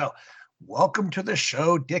 Okay, so welcome to the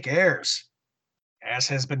show, Dick Ayers. As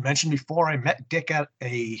has been mentioned before, I met Dick at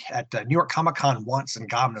New York Comic Con once and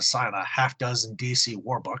got him to sign a half dozen DC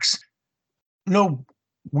war books. No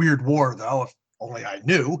weird war, though. If only I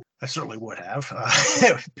knew. I certainly would have.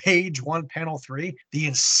 Page 1, panel 3. The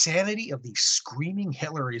insanity of the screaming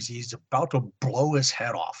Hitler as he's about to blow his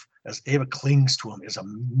head off as Ava clings to him is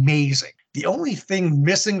amazing. The only thing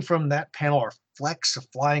missing from that panel are flecks of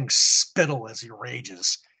flying spittle as he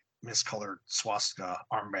rages. Miscolored swastika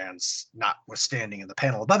armbands notwithstanding in the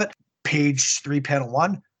panel above it. Page 3, panel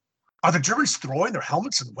 1. Are the Germans throwing their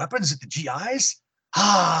helmets and weapons at the GIs?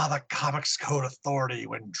 The Comics Code Authority,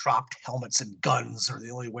 when dropped helmets and guns are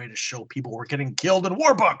the only way to show people were getting killed in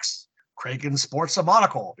war books. Kragen sports a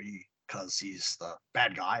monocle because he's the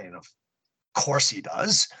bad guy, and of course he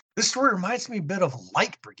does. This story reminds me a bit of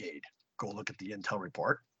Light Brigade. Go look at the intel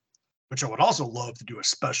report, which I would also love to do a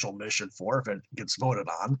special mission for if it gets voted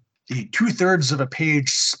on. The 2/3 of a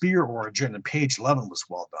page Spear origin in page 11 was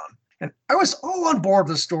well done. And I was all on board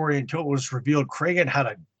with the story until it was revealed Kragen had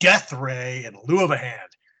a death ray in lieu of a hand.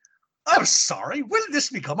 I'm sorry, when did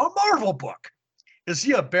this become a Marvel book? Is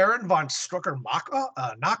he a Baron von Strucker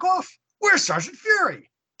knockoff? Where's Sergeant Fury?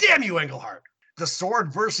 Damn you, Englehart. The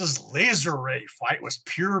sword versus laser ray fight was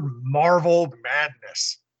pure Marvel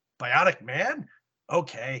madness. Bionic Man?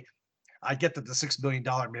 Okay. I get that the $6 Billion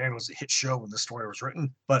Man was a hit show when the story was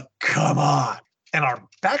written, but come on. And are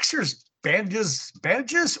Baxter's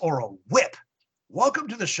bandages or a whip? Welcome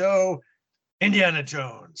to the show, Indiana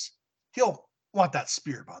Jones. He'll want that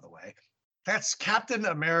spear, by the way. That's Captain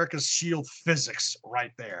America's shield physics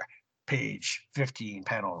right there. Page 15,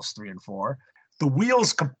 panels 3 and 4. The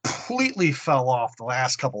wheels completely fell off the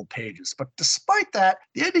last couple of pages, but despite that,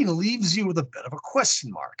 the ending leaves you with a bit of a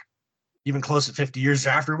question mark, even close to 50 years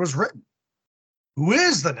after it was written. Who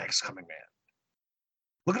is the next coming man?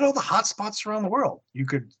 Look at all the hot spots around the world. You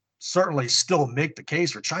could certainly still make the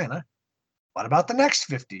case for China. What about the next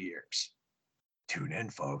 50 years? Tune in,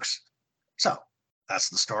 folks. So, that's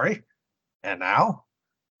the story. And now,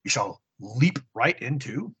 we shall leap right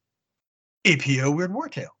into APO Weird War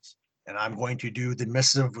Tales. And I'm going to do the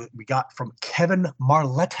missive we got from Kevin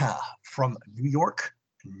Marletta from New York.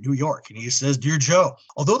 And he says, Dear Joe,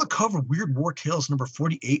 although the cover of Weird War Tales number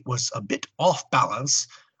 48 was a bit off balance,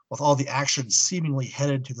 with all the action seemingly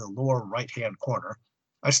headed to the lower right-hand corner,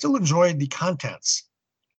 I still enjoyed the contents.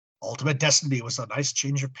 Ultimate Destiny was a nice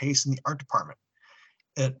change of pace in the art department.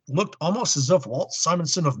 It looked almost as if Walt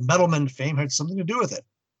Simonson of Metalman fame had something to do with it.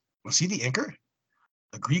 Was he the inker?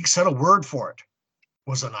 The Greeks had a word for it.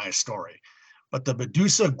 Was a nice story, but the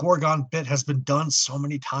Medusa Gorgon bit has been done so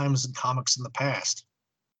many times in comics in the past.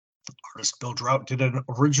 Artist Bill Drout did an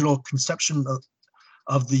original conception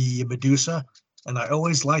of the Medusa, and I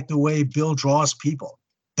always like the way Bill draws people.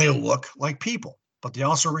 They look like people, but they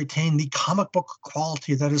also retain the comic book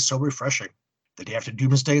quality that is so refreshing. The Day After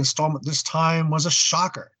Doomsday installment this time was a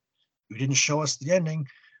shocker. You didn't show us the ending,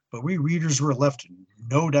 but we readers were left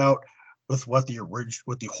no doubt with what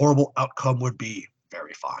the horrible outcome would be.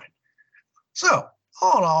 Very fine. So,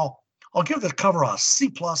 all in all, I'll give the cover a C+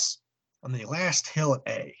 and the last hill an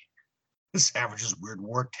A. This averages Weird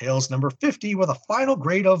War Tales number 50 with a final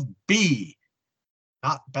grade of B.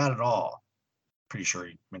 Not bad at all. Pretty sure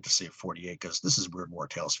he meant to say 48 because this is Weird War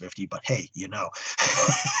Tales 50, but hey, you know.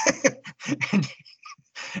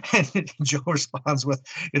 and Joe responds with,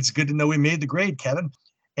 It's good to know we made the grade, Kevin.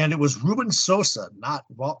 And it was Ruben Sosa, not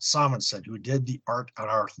Walt Simonson, who did the art on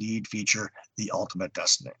our lead feature, The Ultimate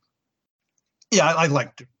Destiny. Yeah, I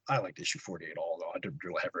liked issue 48, although I didn't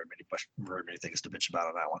really have very many things to bitch about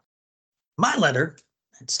on that one. My letter,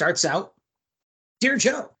 it starts out, Dear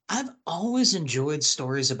Joe, I've always enjoyed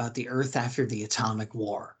stories about the Earth after the Atomic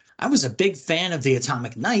War. I was a big fan of the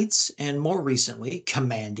Atomic Knights, and more recently,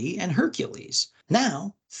 Kamandi and Hercules.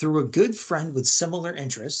 Now, through a good friend with similar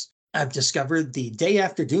interests, I've discovered the Day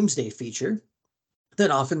After Doomsday feature that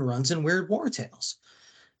often runs in Weird War Tales.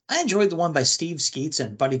 I enjoyed the one by Steve Skeets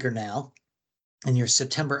and Buddy Gurnall in your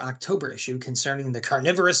September-October issue concerning the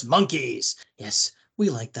carnivorous monkeys. Yes, we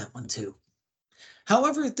like that one too.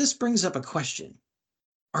 However, this brings up a question.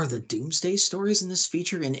 Are the Doomsday stories in this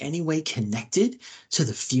feature in any way connected to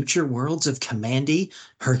the future worlds of Kamandi,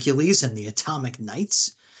 Hercules, and the Atomic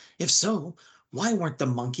Knights? If so, why weren't the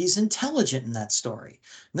monkeys intelligent in that story?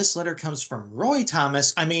 And this letter comes from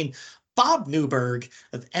Bob Newberg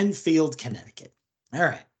of Enfield, Connecticut. All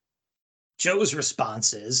right. Joe's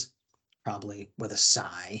response is, probably with a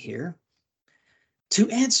sigh here, to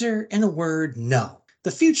answer in a word, no. The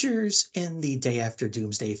futures in the Day After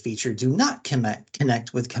Doomsday feature do not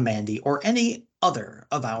connect with Kamandi or any other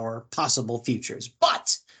of our possible futures.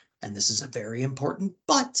 But, and this is a very important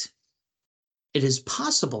but, it is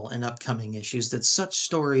possible in upcoming issues that such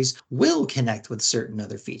stories will connect with certain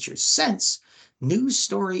other features, since news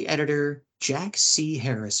story editor Jack C.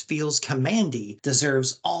 Harris feels Kamandi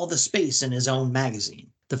deserves all the space in his own magazine.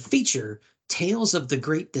 The feature, Tales of the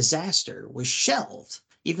Great Disaster, was shelved,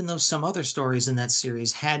 even though some other stories in that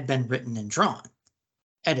series had been written and drawn.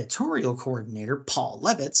 Editorial coordinator Paul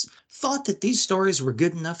Levitz thought that these stories were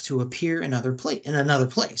good enough to appear in another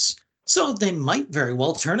place, so they might very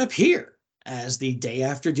well turn up here as the Day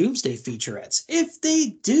After Doomsday featurettes. If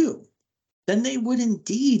they do, then they would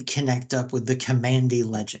indeed connect up with the Kamandi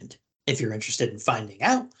legend. If you're interested in finding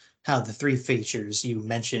out how the three features you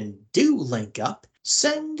mentioned do link up,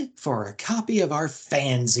 send for a copy of our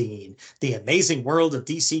fanzine, The Amazing World of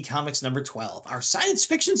DC Comics number 12, our science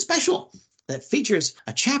fiction special that features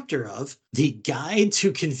a chapter of The Guide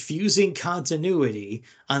to Confusing Continuity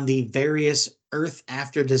on the various Earth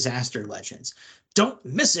After Disaster legends. Don't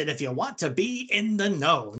miss it if you want to be in the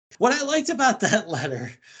know. What I liked about that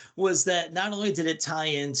letter was that not only did it tie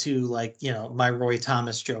into, my Roy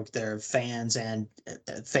Thomas joke there, fans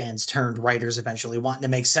turned writers eventually wanting to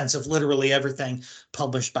make sense of literally everything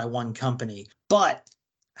published by one company, but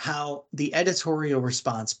how the editorial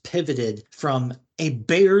response pivoted from a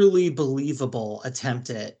barely believable attempt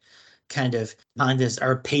at kind of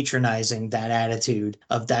are patronizing that attitude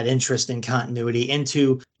of that interest in continuity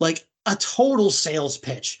into like a total sales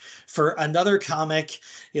pitch for another comic,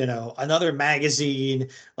 another magazine,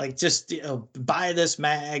 like just, buy this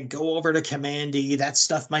mag, go over to Commandy, that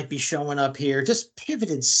stuff might be showing up here, just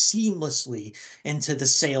pivoted seamlessly into the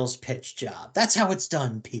sales pitch job. That's how it's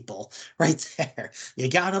done, people, right there. You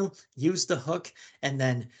got them, use the hook, and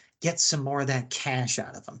then get some more of that cash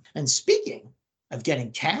out of them. And speaking of getting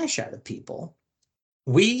cash out of people,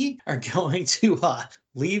 we are going to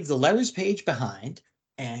leave the letters page behind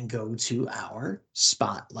and go to our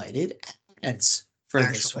spotlighted ads for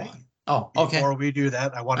this one. Oh, okay. Before we do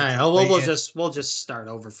that, I want to. We'll just start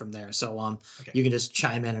over from there. So okay. You can just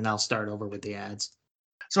chime in, and I'll start over with the ads.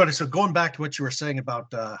 So going back to what you were saying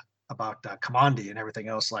about Commandy and everything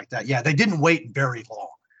else like that. Yeah, they didn't wait very long.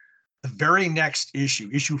 The very next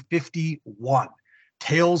issue 51,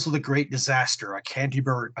 Tales of the Great Disaster, a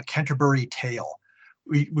Canterbury tale.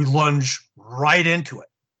 We lunge right into it.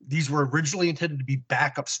 These were originally intended to be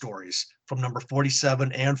backup stories from number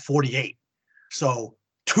 47 and 48. So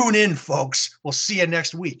tune in, folks. We'll see you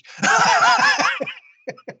next week.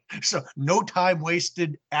 So no time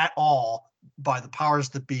wasted at all by the powers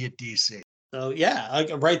that be at DC. So yeah,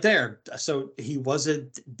 right there. So he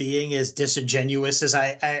wasn't being as disingenuous as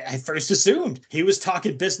I first assumed. He was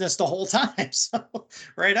talking business the whole time. So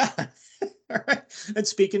right on. All right. And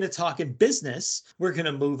speaking of talking business, we're going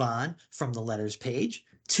to move on from the letters page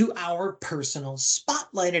to our personal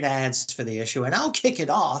spotlighted ads for the issue. And I'll kick it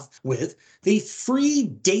off with the free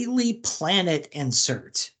Daily Planet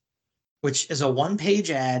insert, which is a one-page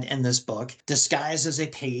ad in this book disguised as a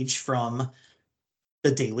page from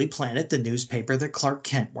the Daily Planet, the newspaper that Clark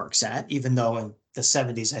Kent works at, even though in the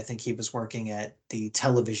 70s, I think he was working at the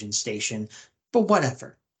television station, but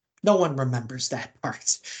whatever. No one remembers that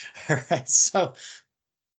part. All right. So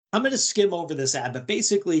I'm going to skim over this ad, but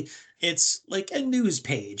basically it's like a news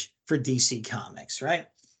page for DC Comics, right?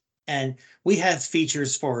 And we have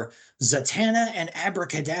features for Zatanna and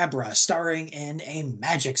Abracadabra starring in a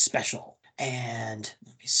magic special. And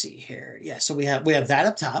let me see here. Yeah, so we have that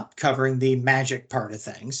up top covering the magic part of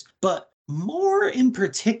things. But more in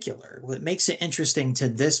particular, what makes it interesting to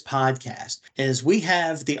this podcast is we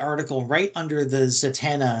have the article right under the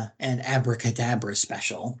Zatanna and Abracadabra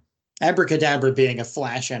special. Abracadabra being a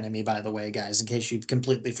Flash enemy, by the way, guys, in case you've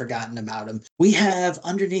completely forgotten about him. We have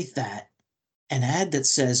underneath that an ad that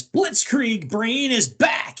says, Blitzkrieg Brain is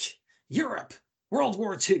back! Europe, World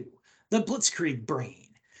War II, the Blitzkrieg Brain.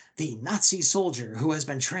 The Nazi soldier who has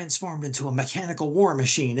been transformed into a mechanical war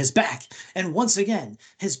machine is back, and once again,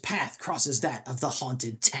 his path crosses that of the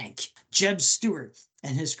haunted tank. Jeb Stewart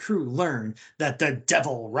and his crew learn that the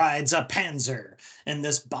devil rides a Panzer in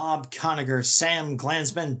this Bob Conagher, Sam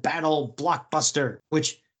Glanzman battle blockbuster,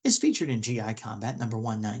 which is featured in GI Combat number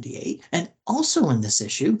 198, and also in this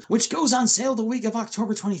issue, which goes on sale the week of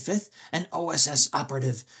October 25th, an OSS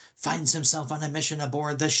operative finds himself on a mission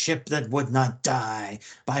aboard the ship that would not die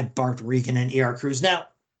by Bart Regan and ER Cruz. Now,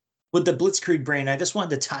 with the Blitzkrieg Brain, I just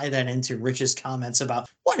wanted to tie that into Rich's comments about,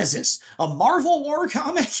 what is this, a Marvel War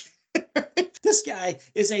comic? This guy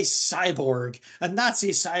is a cyborg, a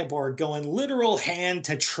Nazi cyborg going literal hand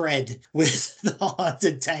to tread with the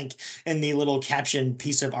haunted tank in the little caption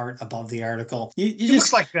piece of art above the article. He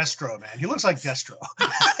looks like Destro, man. He looks like Destro.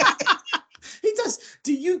 He does.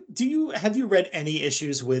 Have you read any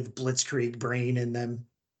issues with Blitzkrieg Brain in them?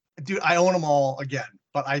 Dude, I own them all again,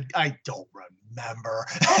 but I don't remember.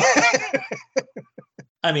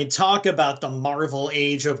 I mean, talk about the Marvel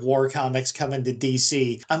Age of War comics coming to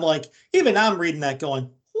DC. I'm like, even I'm reading that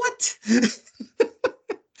going, what?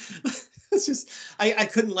 It's just, I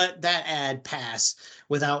couldn't let that ad pass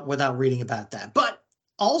without reading about that. But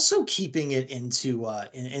also keeping it into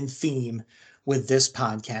in theme with this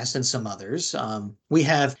podcast and some others, we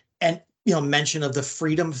have mention of the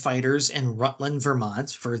freedom fighters in Rutland,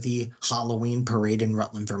 Vermont for the Halloween parade in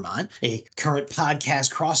Rutland, Vermont. A current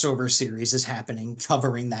podcast crossover series is happening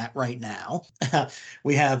covering that right now.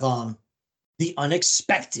 We have The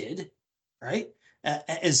Unexpected, right?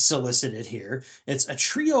 Is solicited here. It's a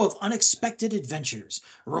trio of unexpected adventures.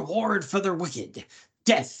 Reward for the wicked.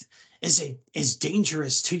 Death is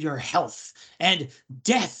dangerous to your health, and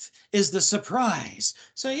death is the surprise.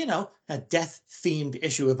 So, a death-themed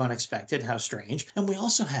issue of Unexpected. How strange. And we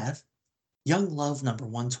also have Young Love number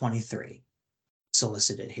 123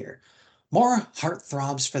 solicited here. More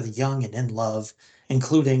heartthrobs for the young and in love,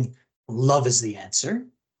 including Love is the Answer,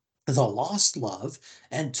 The Lost Love,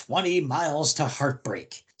 and 20 Miles to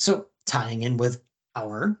Heartbreak. So tying in with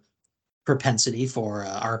our propensity for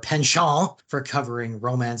our penchant for covering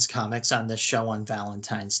romance comics on this show on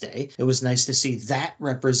Valentine's Day. It was nice to see that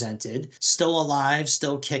represented. Still alive,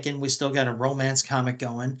 still kicking. We still got a romance comic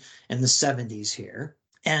going in the 70s here.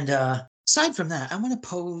 And aside from that, I want to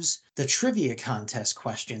pose the trivia contest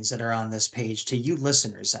questions that are on this page to you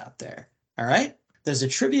listeners out there. All right? There's a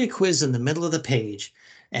trivia quiz in the middle of the page,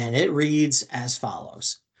 and it reads as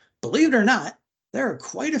follows. Believe it or not, there are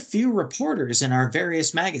quite a few reporters in our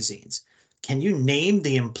various magazines. Can you name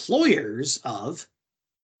the employers of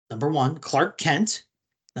number 1, Clark Kent,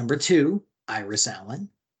 number 2, Iris Allen,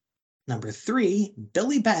 number 3,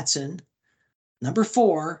 Billy Batson, number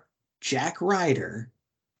 4, Jack Ryder,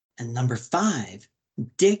 and number 5,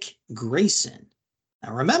 Dick Grayson?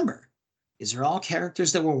 Now remember, these are all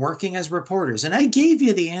characters that were working as reporters. And I gave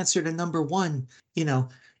you the answer to number 1,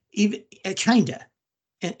 even kinda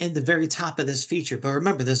in the very top of this feature. But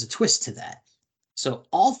remember, there's a twist to that. So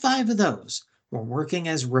all 5 of those were working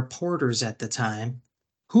as reporters at the time.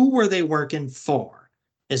 Who were they working for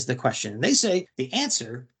is the question. And they say the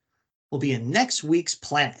answer will be in next week's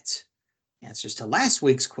Planet. Answers to last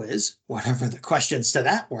week's quiz, whatever the questions to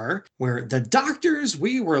that were, where the doctors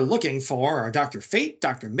we were looking for are Dr. Fate,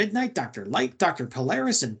 Dr. Midnight, Dr. Light, Dr.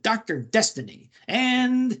 Polaris, and Dr. Destiny.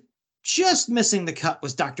 And just missing the cut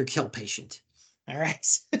was Dr. Kill Patient. All right.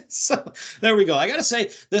 So there we go. I got to say,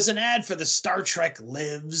 there's an ad for the Star Trek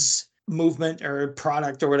Lives movement or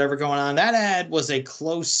product or whatever going on. That ad was a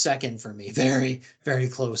close second for me. Very, very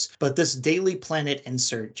close. But this Daily Planet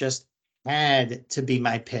insert just had to be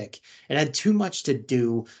my pick. It had too much to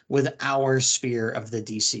do with our sphere of the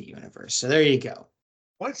DC universe. So there you go.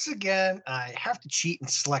 Once again, I have to cheat and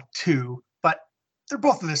select 2, but they're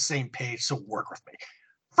both on the same page, so work with me.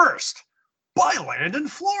 First, buy land in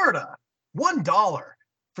Florida. $1.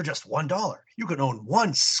 For just $1, you can own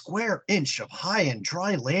 1 square inch of high and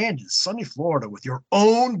dry land in sunny Florida with your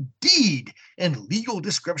own deed and legal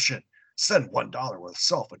description. Send $1 with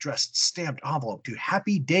self-addressed stamped envelope to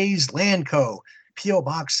Happy Days Land Co., P.O.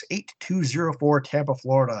 Box 8204, Tampa,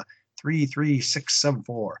 Florida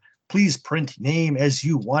 33674. Please print name as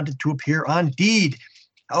you want it to appear on deed.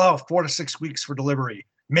 Allow 4 to 6 weeks for delivery.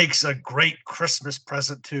 Makes a great Christmas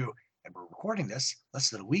present too. And we're recording this less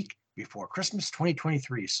than a week before Christmas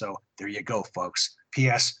 2023. So there you go, folks.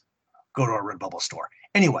 P.S. Go to a Redbubble store.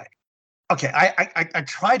 Anyway, okay, I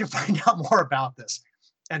tried to find out more about this.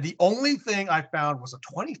 And the only thing I found was a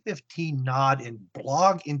 2015 nod in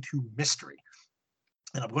Blog into Mystery.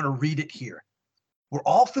 And I'm going to read it here. We're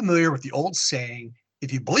all familiar with the old saying,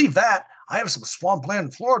 if you believe that, I have some swampland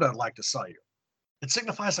in Florida I'd like to sell you. It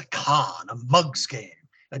signifies a con, a mugs game,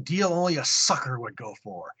 a deal only a sucker would go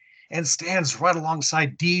for, and stands right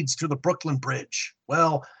alongside deeds to the Brooklyn Bridge.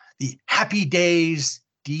 Well, the Happy Days,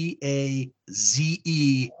 DAZE,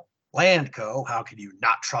 Land Co., how can you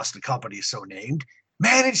not trust a company so named,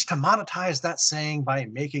 managed to monetize that saying by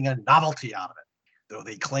making a novelty out of it. Though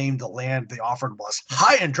they claimed the land they offered was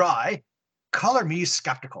high and dry, color me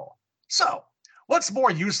skeptical. So, what's more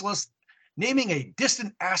useless, naming a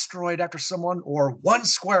distant asteroid after someone or 1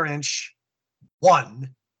 square inch,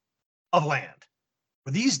 of land?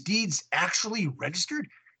 Were these deeds actually registered?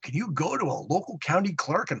 Can you go to a local county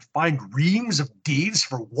clerk and find reams of deeds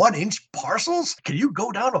for 1-inch parcels? Can you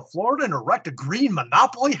go down to Florida and erect a green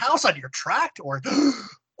monopoly house on your tract or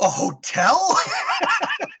a hotel?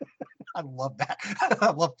 I love that. I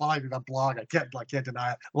love following that blog. I can't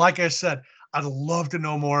deny it. Like I said, I'd love to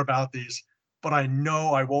know more about these, but I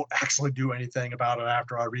know I won't actually do anything about it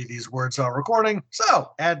after I read these words on recording.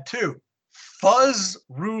 So, add 2. Fuzz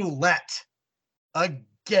Roulette.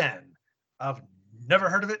 Again, I've never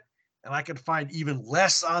heard of it, and I could find even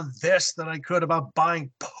less on this than I could about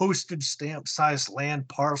buying postage stamp sized land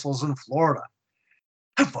parcels in Florida.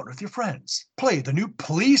 Have fun with your friends. Play the new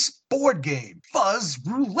police board game, Fuzz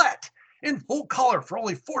Roulette, in full color for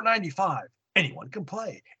only $4.95. Anyone can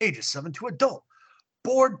play, ages 7 to adult.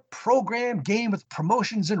 Board program game with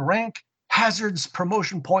promotions in rank, hazards,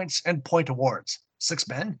 promotion points, and point awards. 6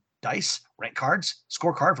 men, dice, rank cards,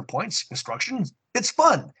 scorecard for points, instructions. It's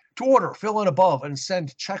fun. To order, fill in above and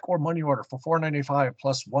send check or money order for $4.95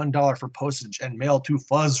 plus $1 for postage and mail to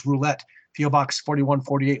Fuzz Roulette, P.O. Box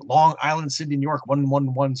 4148, Long Island City, New York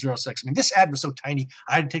 11106. I mean, this ad was so tiny,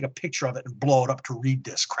 I had to take a picture of it and blow it up to read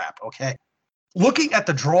this crap, okay? Looking at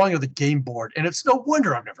the drawing of the game board, and it's no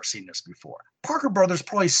wonder I've never seen this before. Parker Brothers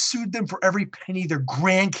probably sued them for every penny their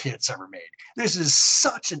grandkids ever made. This is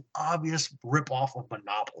such an obvious ripoff of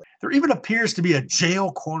Monopoly. There even appears to be a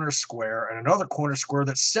jail corner square and another corner square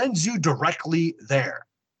that sends you directly there.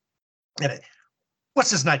 And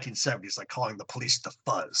what's this 1970s like calling the police the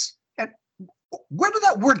fuzz? And Where did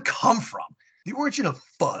that word come from? The origin of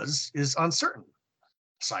fuzz is uncertain.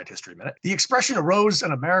 Side history minute. The expression arose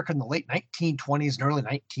in America in the late 1920s and early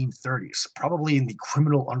 1930s, probably in the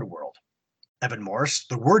criminal underworld. Evan Morse,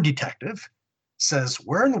 the word detective, says,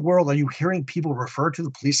 where in the world are you hearing people refer to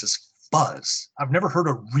the police as fuzz? I've never heard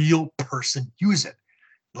a real person use it,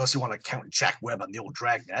 unless you want to count Jack Webb on the old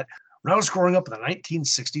Dragnet. When I was growing up in the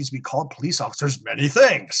 1960s, we called police officers many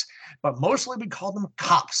things, but mostly we called them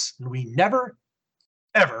cops, and we never,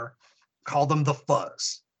 ever called them the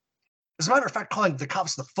fuzz. As a matter of fact, calling the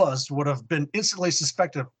cops the fuzz would have been instantly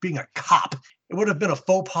suspected of being a cop. It would have been a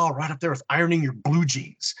faux pas right up there with ironing your blue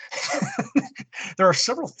jeans. There are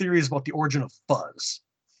several theories about the origin of fuzz.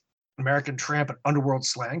 American Tramp and Underworld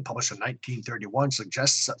Slang, published in 1931,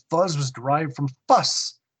 suggests that fuzz was derived from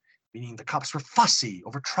fuss, meaning the cops were fussy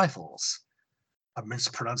over trifles. A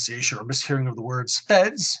mispronunciation or mishearing of the words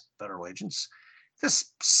feds, federal agents.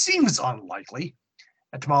 This seems unlikely.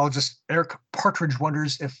 Entomologist Eric Partridge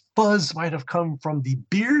wonders if fuzz might have come from the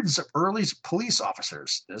beards of early police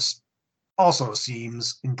officers. This also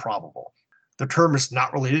seems improbable. The term is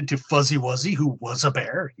not related to Fuzzy Wuzzy, who was a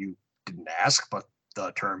bear. You didn't ask, but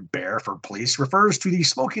the term bear for police refers to the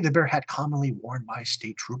Smokey the Bear hat commonly worn by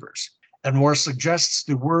state troopers. And Moore suggests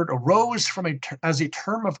the word arose from as a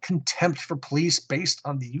term of contempt for police based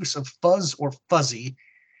on the use of fuzz or fuzzy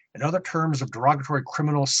and other terms of derogatory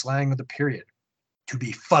criminal slang of the period. To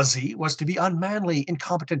be fuzzy was to be unmanly,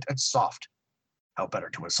 incompetent, and soft. How better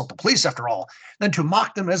to insult the police, after all, than to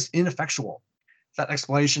mock them as ineffectual? That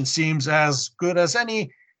explanation seems as good as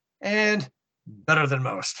any and better than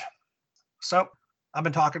most. So I've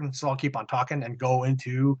been talking, so I'll keep on talking and go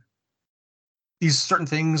into these certain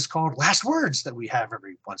things called last words that we have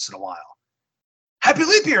every once in a while. Happy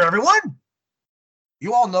leap year, everyone!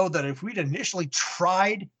 You all know that if we'd initially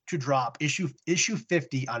tried to drop issue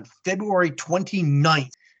 50 on February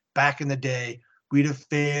 29th back in the day, we'd have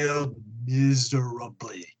failed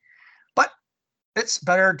miserably. But it's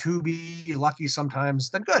better to be lucky sometimes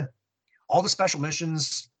than good. All the special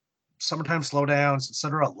missions, summertime slowdowns,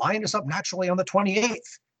 etc., lined us up naturally on the 28th.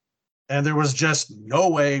 And there was just no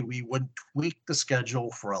way we would tweak the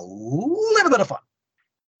schedule for a little bit of fun.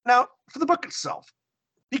 Now, for the book itself,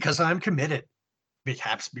 because I'm committed,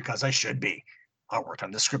 perhaps because I should be. I worked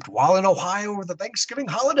on the script while in Ohio over the Thanksgiving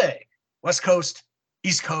holiday. West Coast,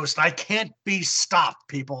 East Coast, I can't be stopped,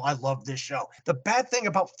 people. I love this show. The bad thing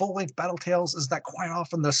about full-length Battle Tales is that quite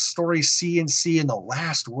often the stories C and C and the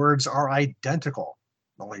last words are identical.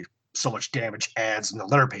 Only so much damage ads in the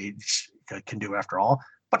letter page can do after all,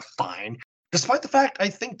 but fine. Despite the fact I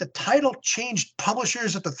think the title changed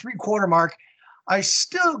publishers at the 3/4 mark, I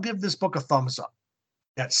still give this book a thumbs up.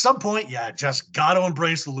 At some point, just got to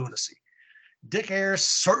embrace the lunacy. Dick Ayers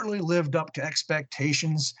certainly lived up to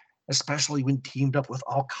expectations, especially when teamed up with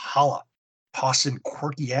Alcala. Toss in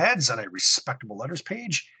quirky ads on a respectable letters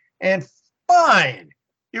page, and fine.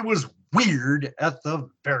 It was weird at the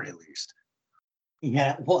very least.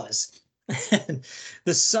 Yeah, it was.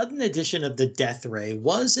 The sudden addition of the Death Ray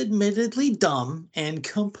was admittedly dumb and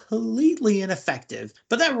completely ineffective,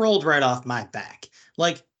 but that rolled right off my back.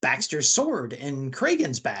 Like Baxter's sword and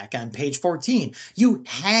Kragan's back on page 14. You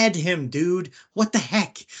had him, dude. What the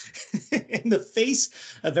heck? In the face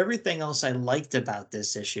of everything else I liked about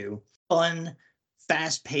this issue, fun,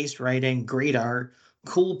 fast-paced writing, great art,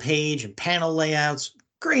 cool page and panel layouts,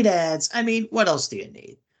 great ads. I mean, what else do you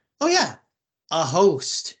need? Oh yeah, a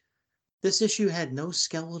host. This issue had no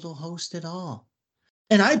skeletal host at all.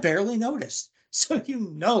 And I barely noticed. So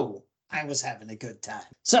you know I was having a good time.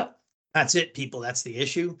 So that's it, people. That's the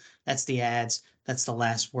issue. That's the ads. That's the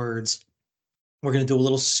last words. We're going to do a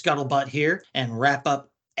little scuttlebutt here and wrap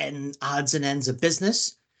up odds and ends of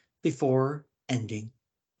business before ending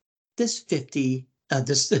this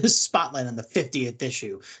this spotlight on the 50th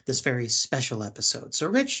issue, this very special episode. So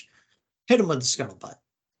Rich, hit him with the scuttlebutt.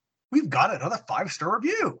 We've got another 5-star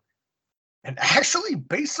review. And actually,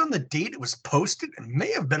 based on the date it was posted, it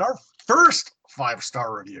may have been our first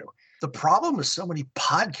 5-star review. The problem with so many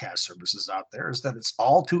podcast services out there is that it's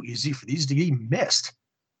all too easy for these to be missed.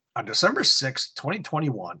 On December 6,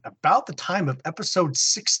 2021, about the time of episode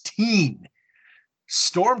 16,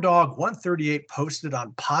 Stormdog138 posted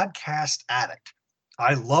on Podcast Addict.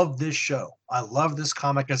 I love this show. I love this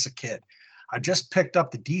comic as a kid. I just picked up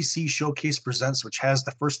the DC Showcase Presents, which has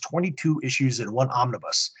the first 22 issues in one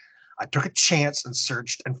omnibus. I took a chance and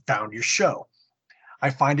searched and found your show. I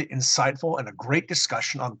find it insightful and a great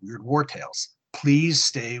discussion on Weird War Tales. Please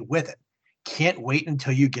stay with it. Can't wait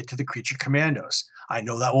until you get to the Creature Commandos. I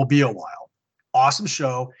know that will be a while. Awesome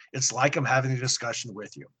show. It's like I'm having a discussion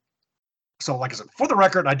with you. So, like I said, for the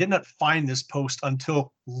record, I did not find this post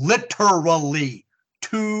until literally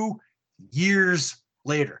 2 years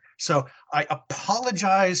later. So I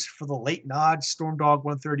apologize for the late nod, Stormdog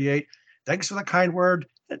 138. Thanks for the kind word.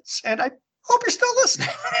 And I hope you're still listening.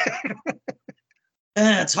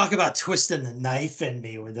 Talk about twisting the knife in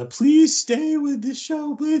me with the please stay with the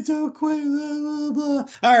show, please don't quit. Blah, blah, blah.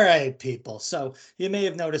 All right, people. So you may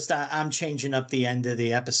have noticed I'm changing up the end of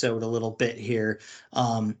the episode a little bit here.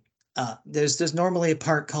 There's normally a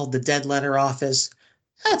part called the Dead Letter Office.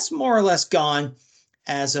 That's more or less gone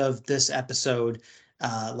as of this episode.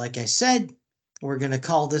 Like I said, we're going to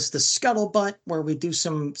call this the Scuttlebutt, where we do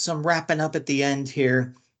some wrapping up at the end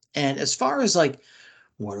here. And as far as like,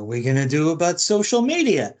 what are we going to do about social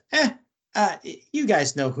media? You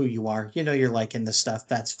guys know who you are. You know you're liking the stuff.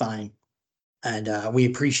 That's fine. And we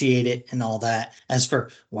appreciate it and all that. As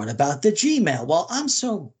for what about the Gmail? Well, I'm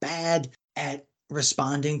so bad at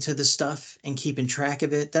responding to the stuff and keeping track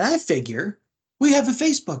of it that I figure we have a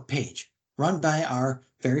Facebook page run by our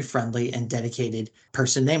very friendly and dedicated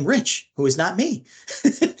person named Rich, who is not me.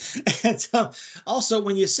 And also,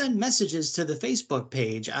 when you send messages to the Facebook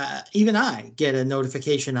page, even I get a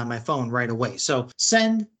notification on my phone right away. So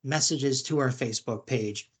send messages to our Facebook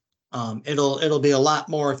page. It'll be a lot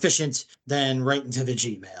more efficient than writing to the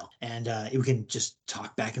Gmail, and you can just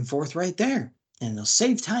talk back and forth right there, and it'll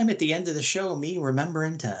save time at the end of the show, me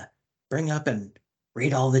remembering to bring up and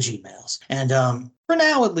read all the Gmails. And for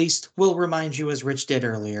now, at least, we'll remind you, as Rich did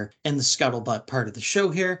earlier in the Scuttlebutt part of the show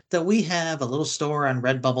here, that we have a little store on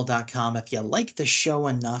redbubble.com. If you like the show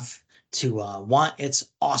enough to want its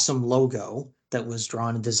awesome logo that was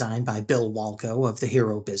drawn and designed by Bill Walko of the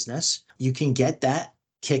Hero Business, you can get that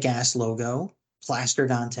kick-ass logo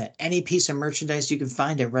plastered onto any piece of merchandise you can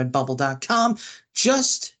find at redbubble.com.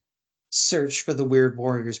 Just search for the Weird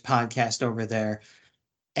Warriors podcast over there,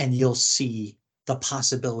 and you'll see the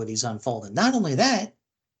possibilities unfolding. Not only that,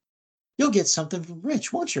 you'll get something from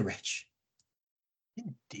Rich, won't you, Rich?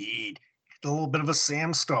 Indeed. A little bit of a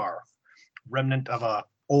Sam Star, remnant of a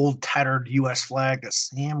old tattered U.S. flag that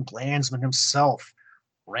Sam Glanzman himself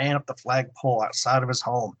ran up the flagpole outside of his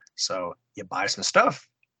home. So you buy some stuff,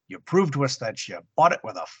 you prove to us that you bought it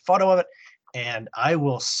with a photo of it, and I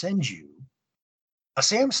will send you a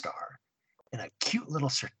Sam Star and a cute little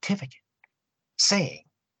certificate saying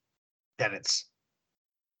that it's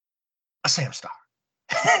a Sam Star.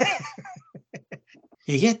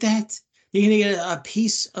 You get that? You're going to get a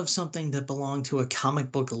piece of something that belonged to a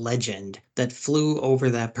comic book legend that flew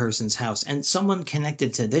over that person's house, and someone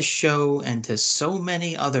connected to this show and to so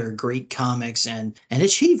many other great comics and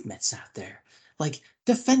achievements out there, like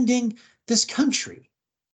defending this country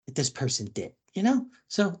that this person did, you know?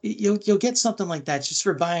 So you'll get something like that just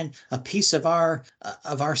for buying a piece of our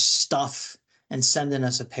stuff and sending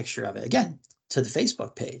us a picture of it. Again, to the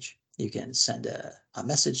Facebook page. You can send a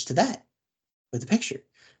message to that with a picture,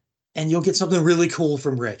 and you'll get something really cool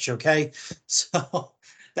from Rich, okay? So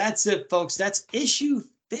that's it, folks. That's issue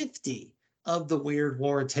 50 of the Weird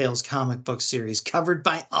War Tales comic book series covered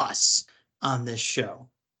by us on this show.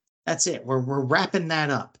 That's it. We're wrapping that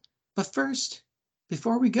up. But first,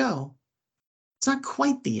 before we go, it's not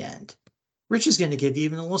quite the end. Rich is going to give you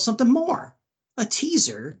even a little something more, a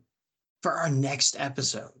teaser for our next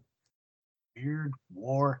episode. Weird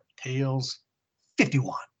War Tales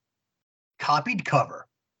 51. Copied cover.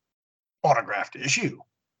 Autographed issue.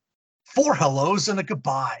 4 hellos and a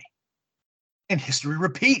goodbye. And history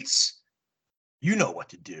repeats. You know what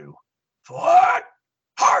to do. Forward!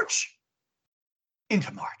 March!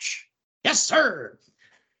 Into March. Yes, sir!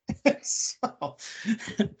 So,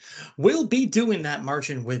 we'll be doing that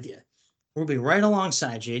marching with you. We'll be right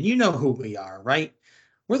alongside you, and you know who we are, right?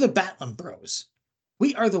 We're the Batlin Bros.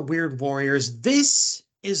 We are the Weird Warriors. This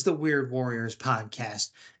is the Weird Warriors podcast,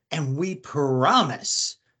 and we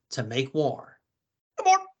promise to make war. Come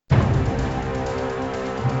on.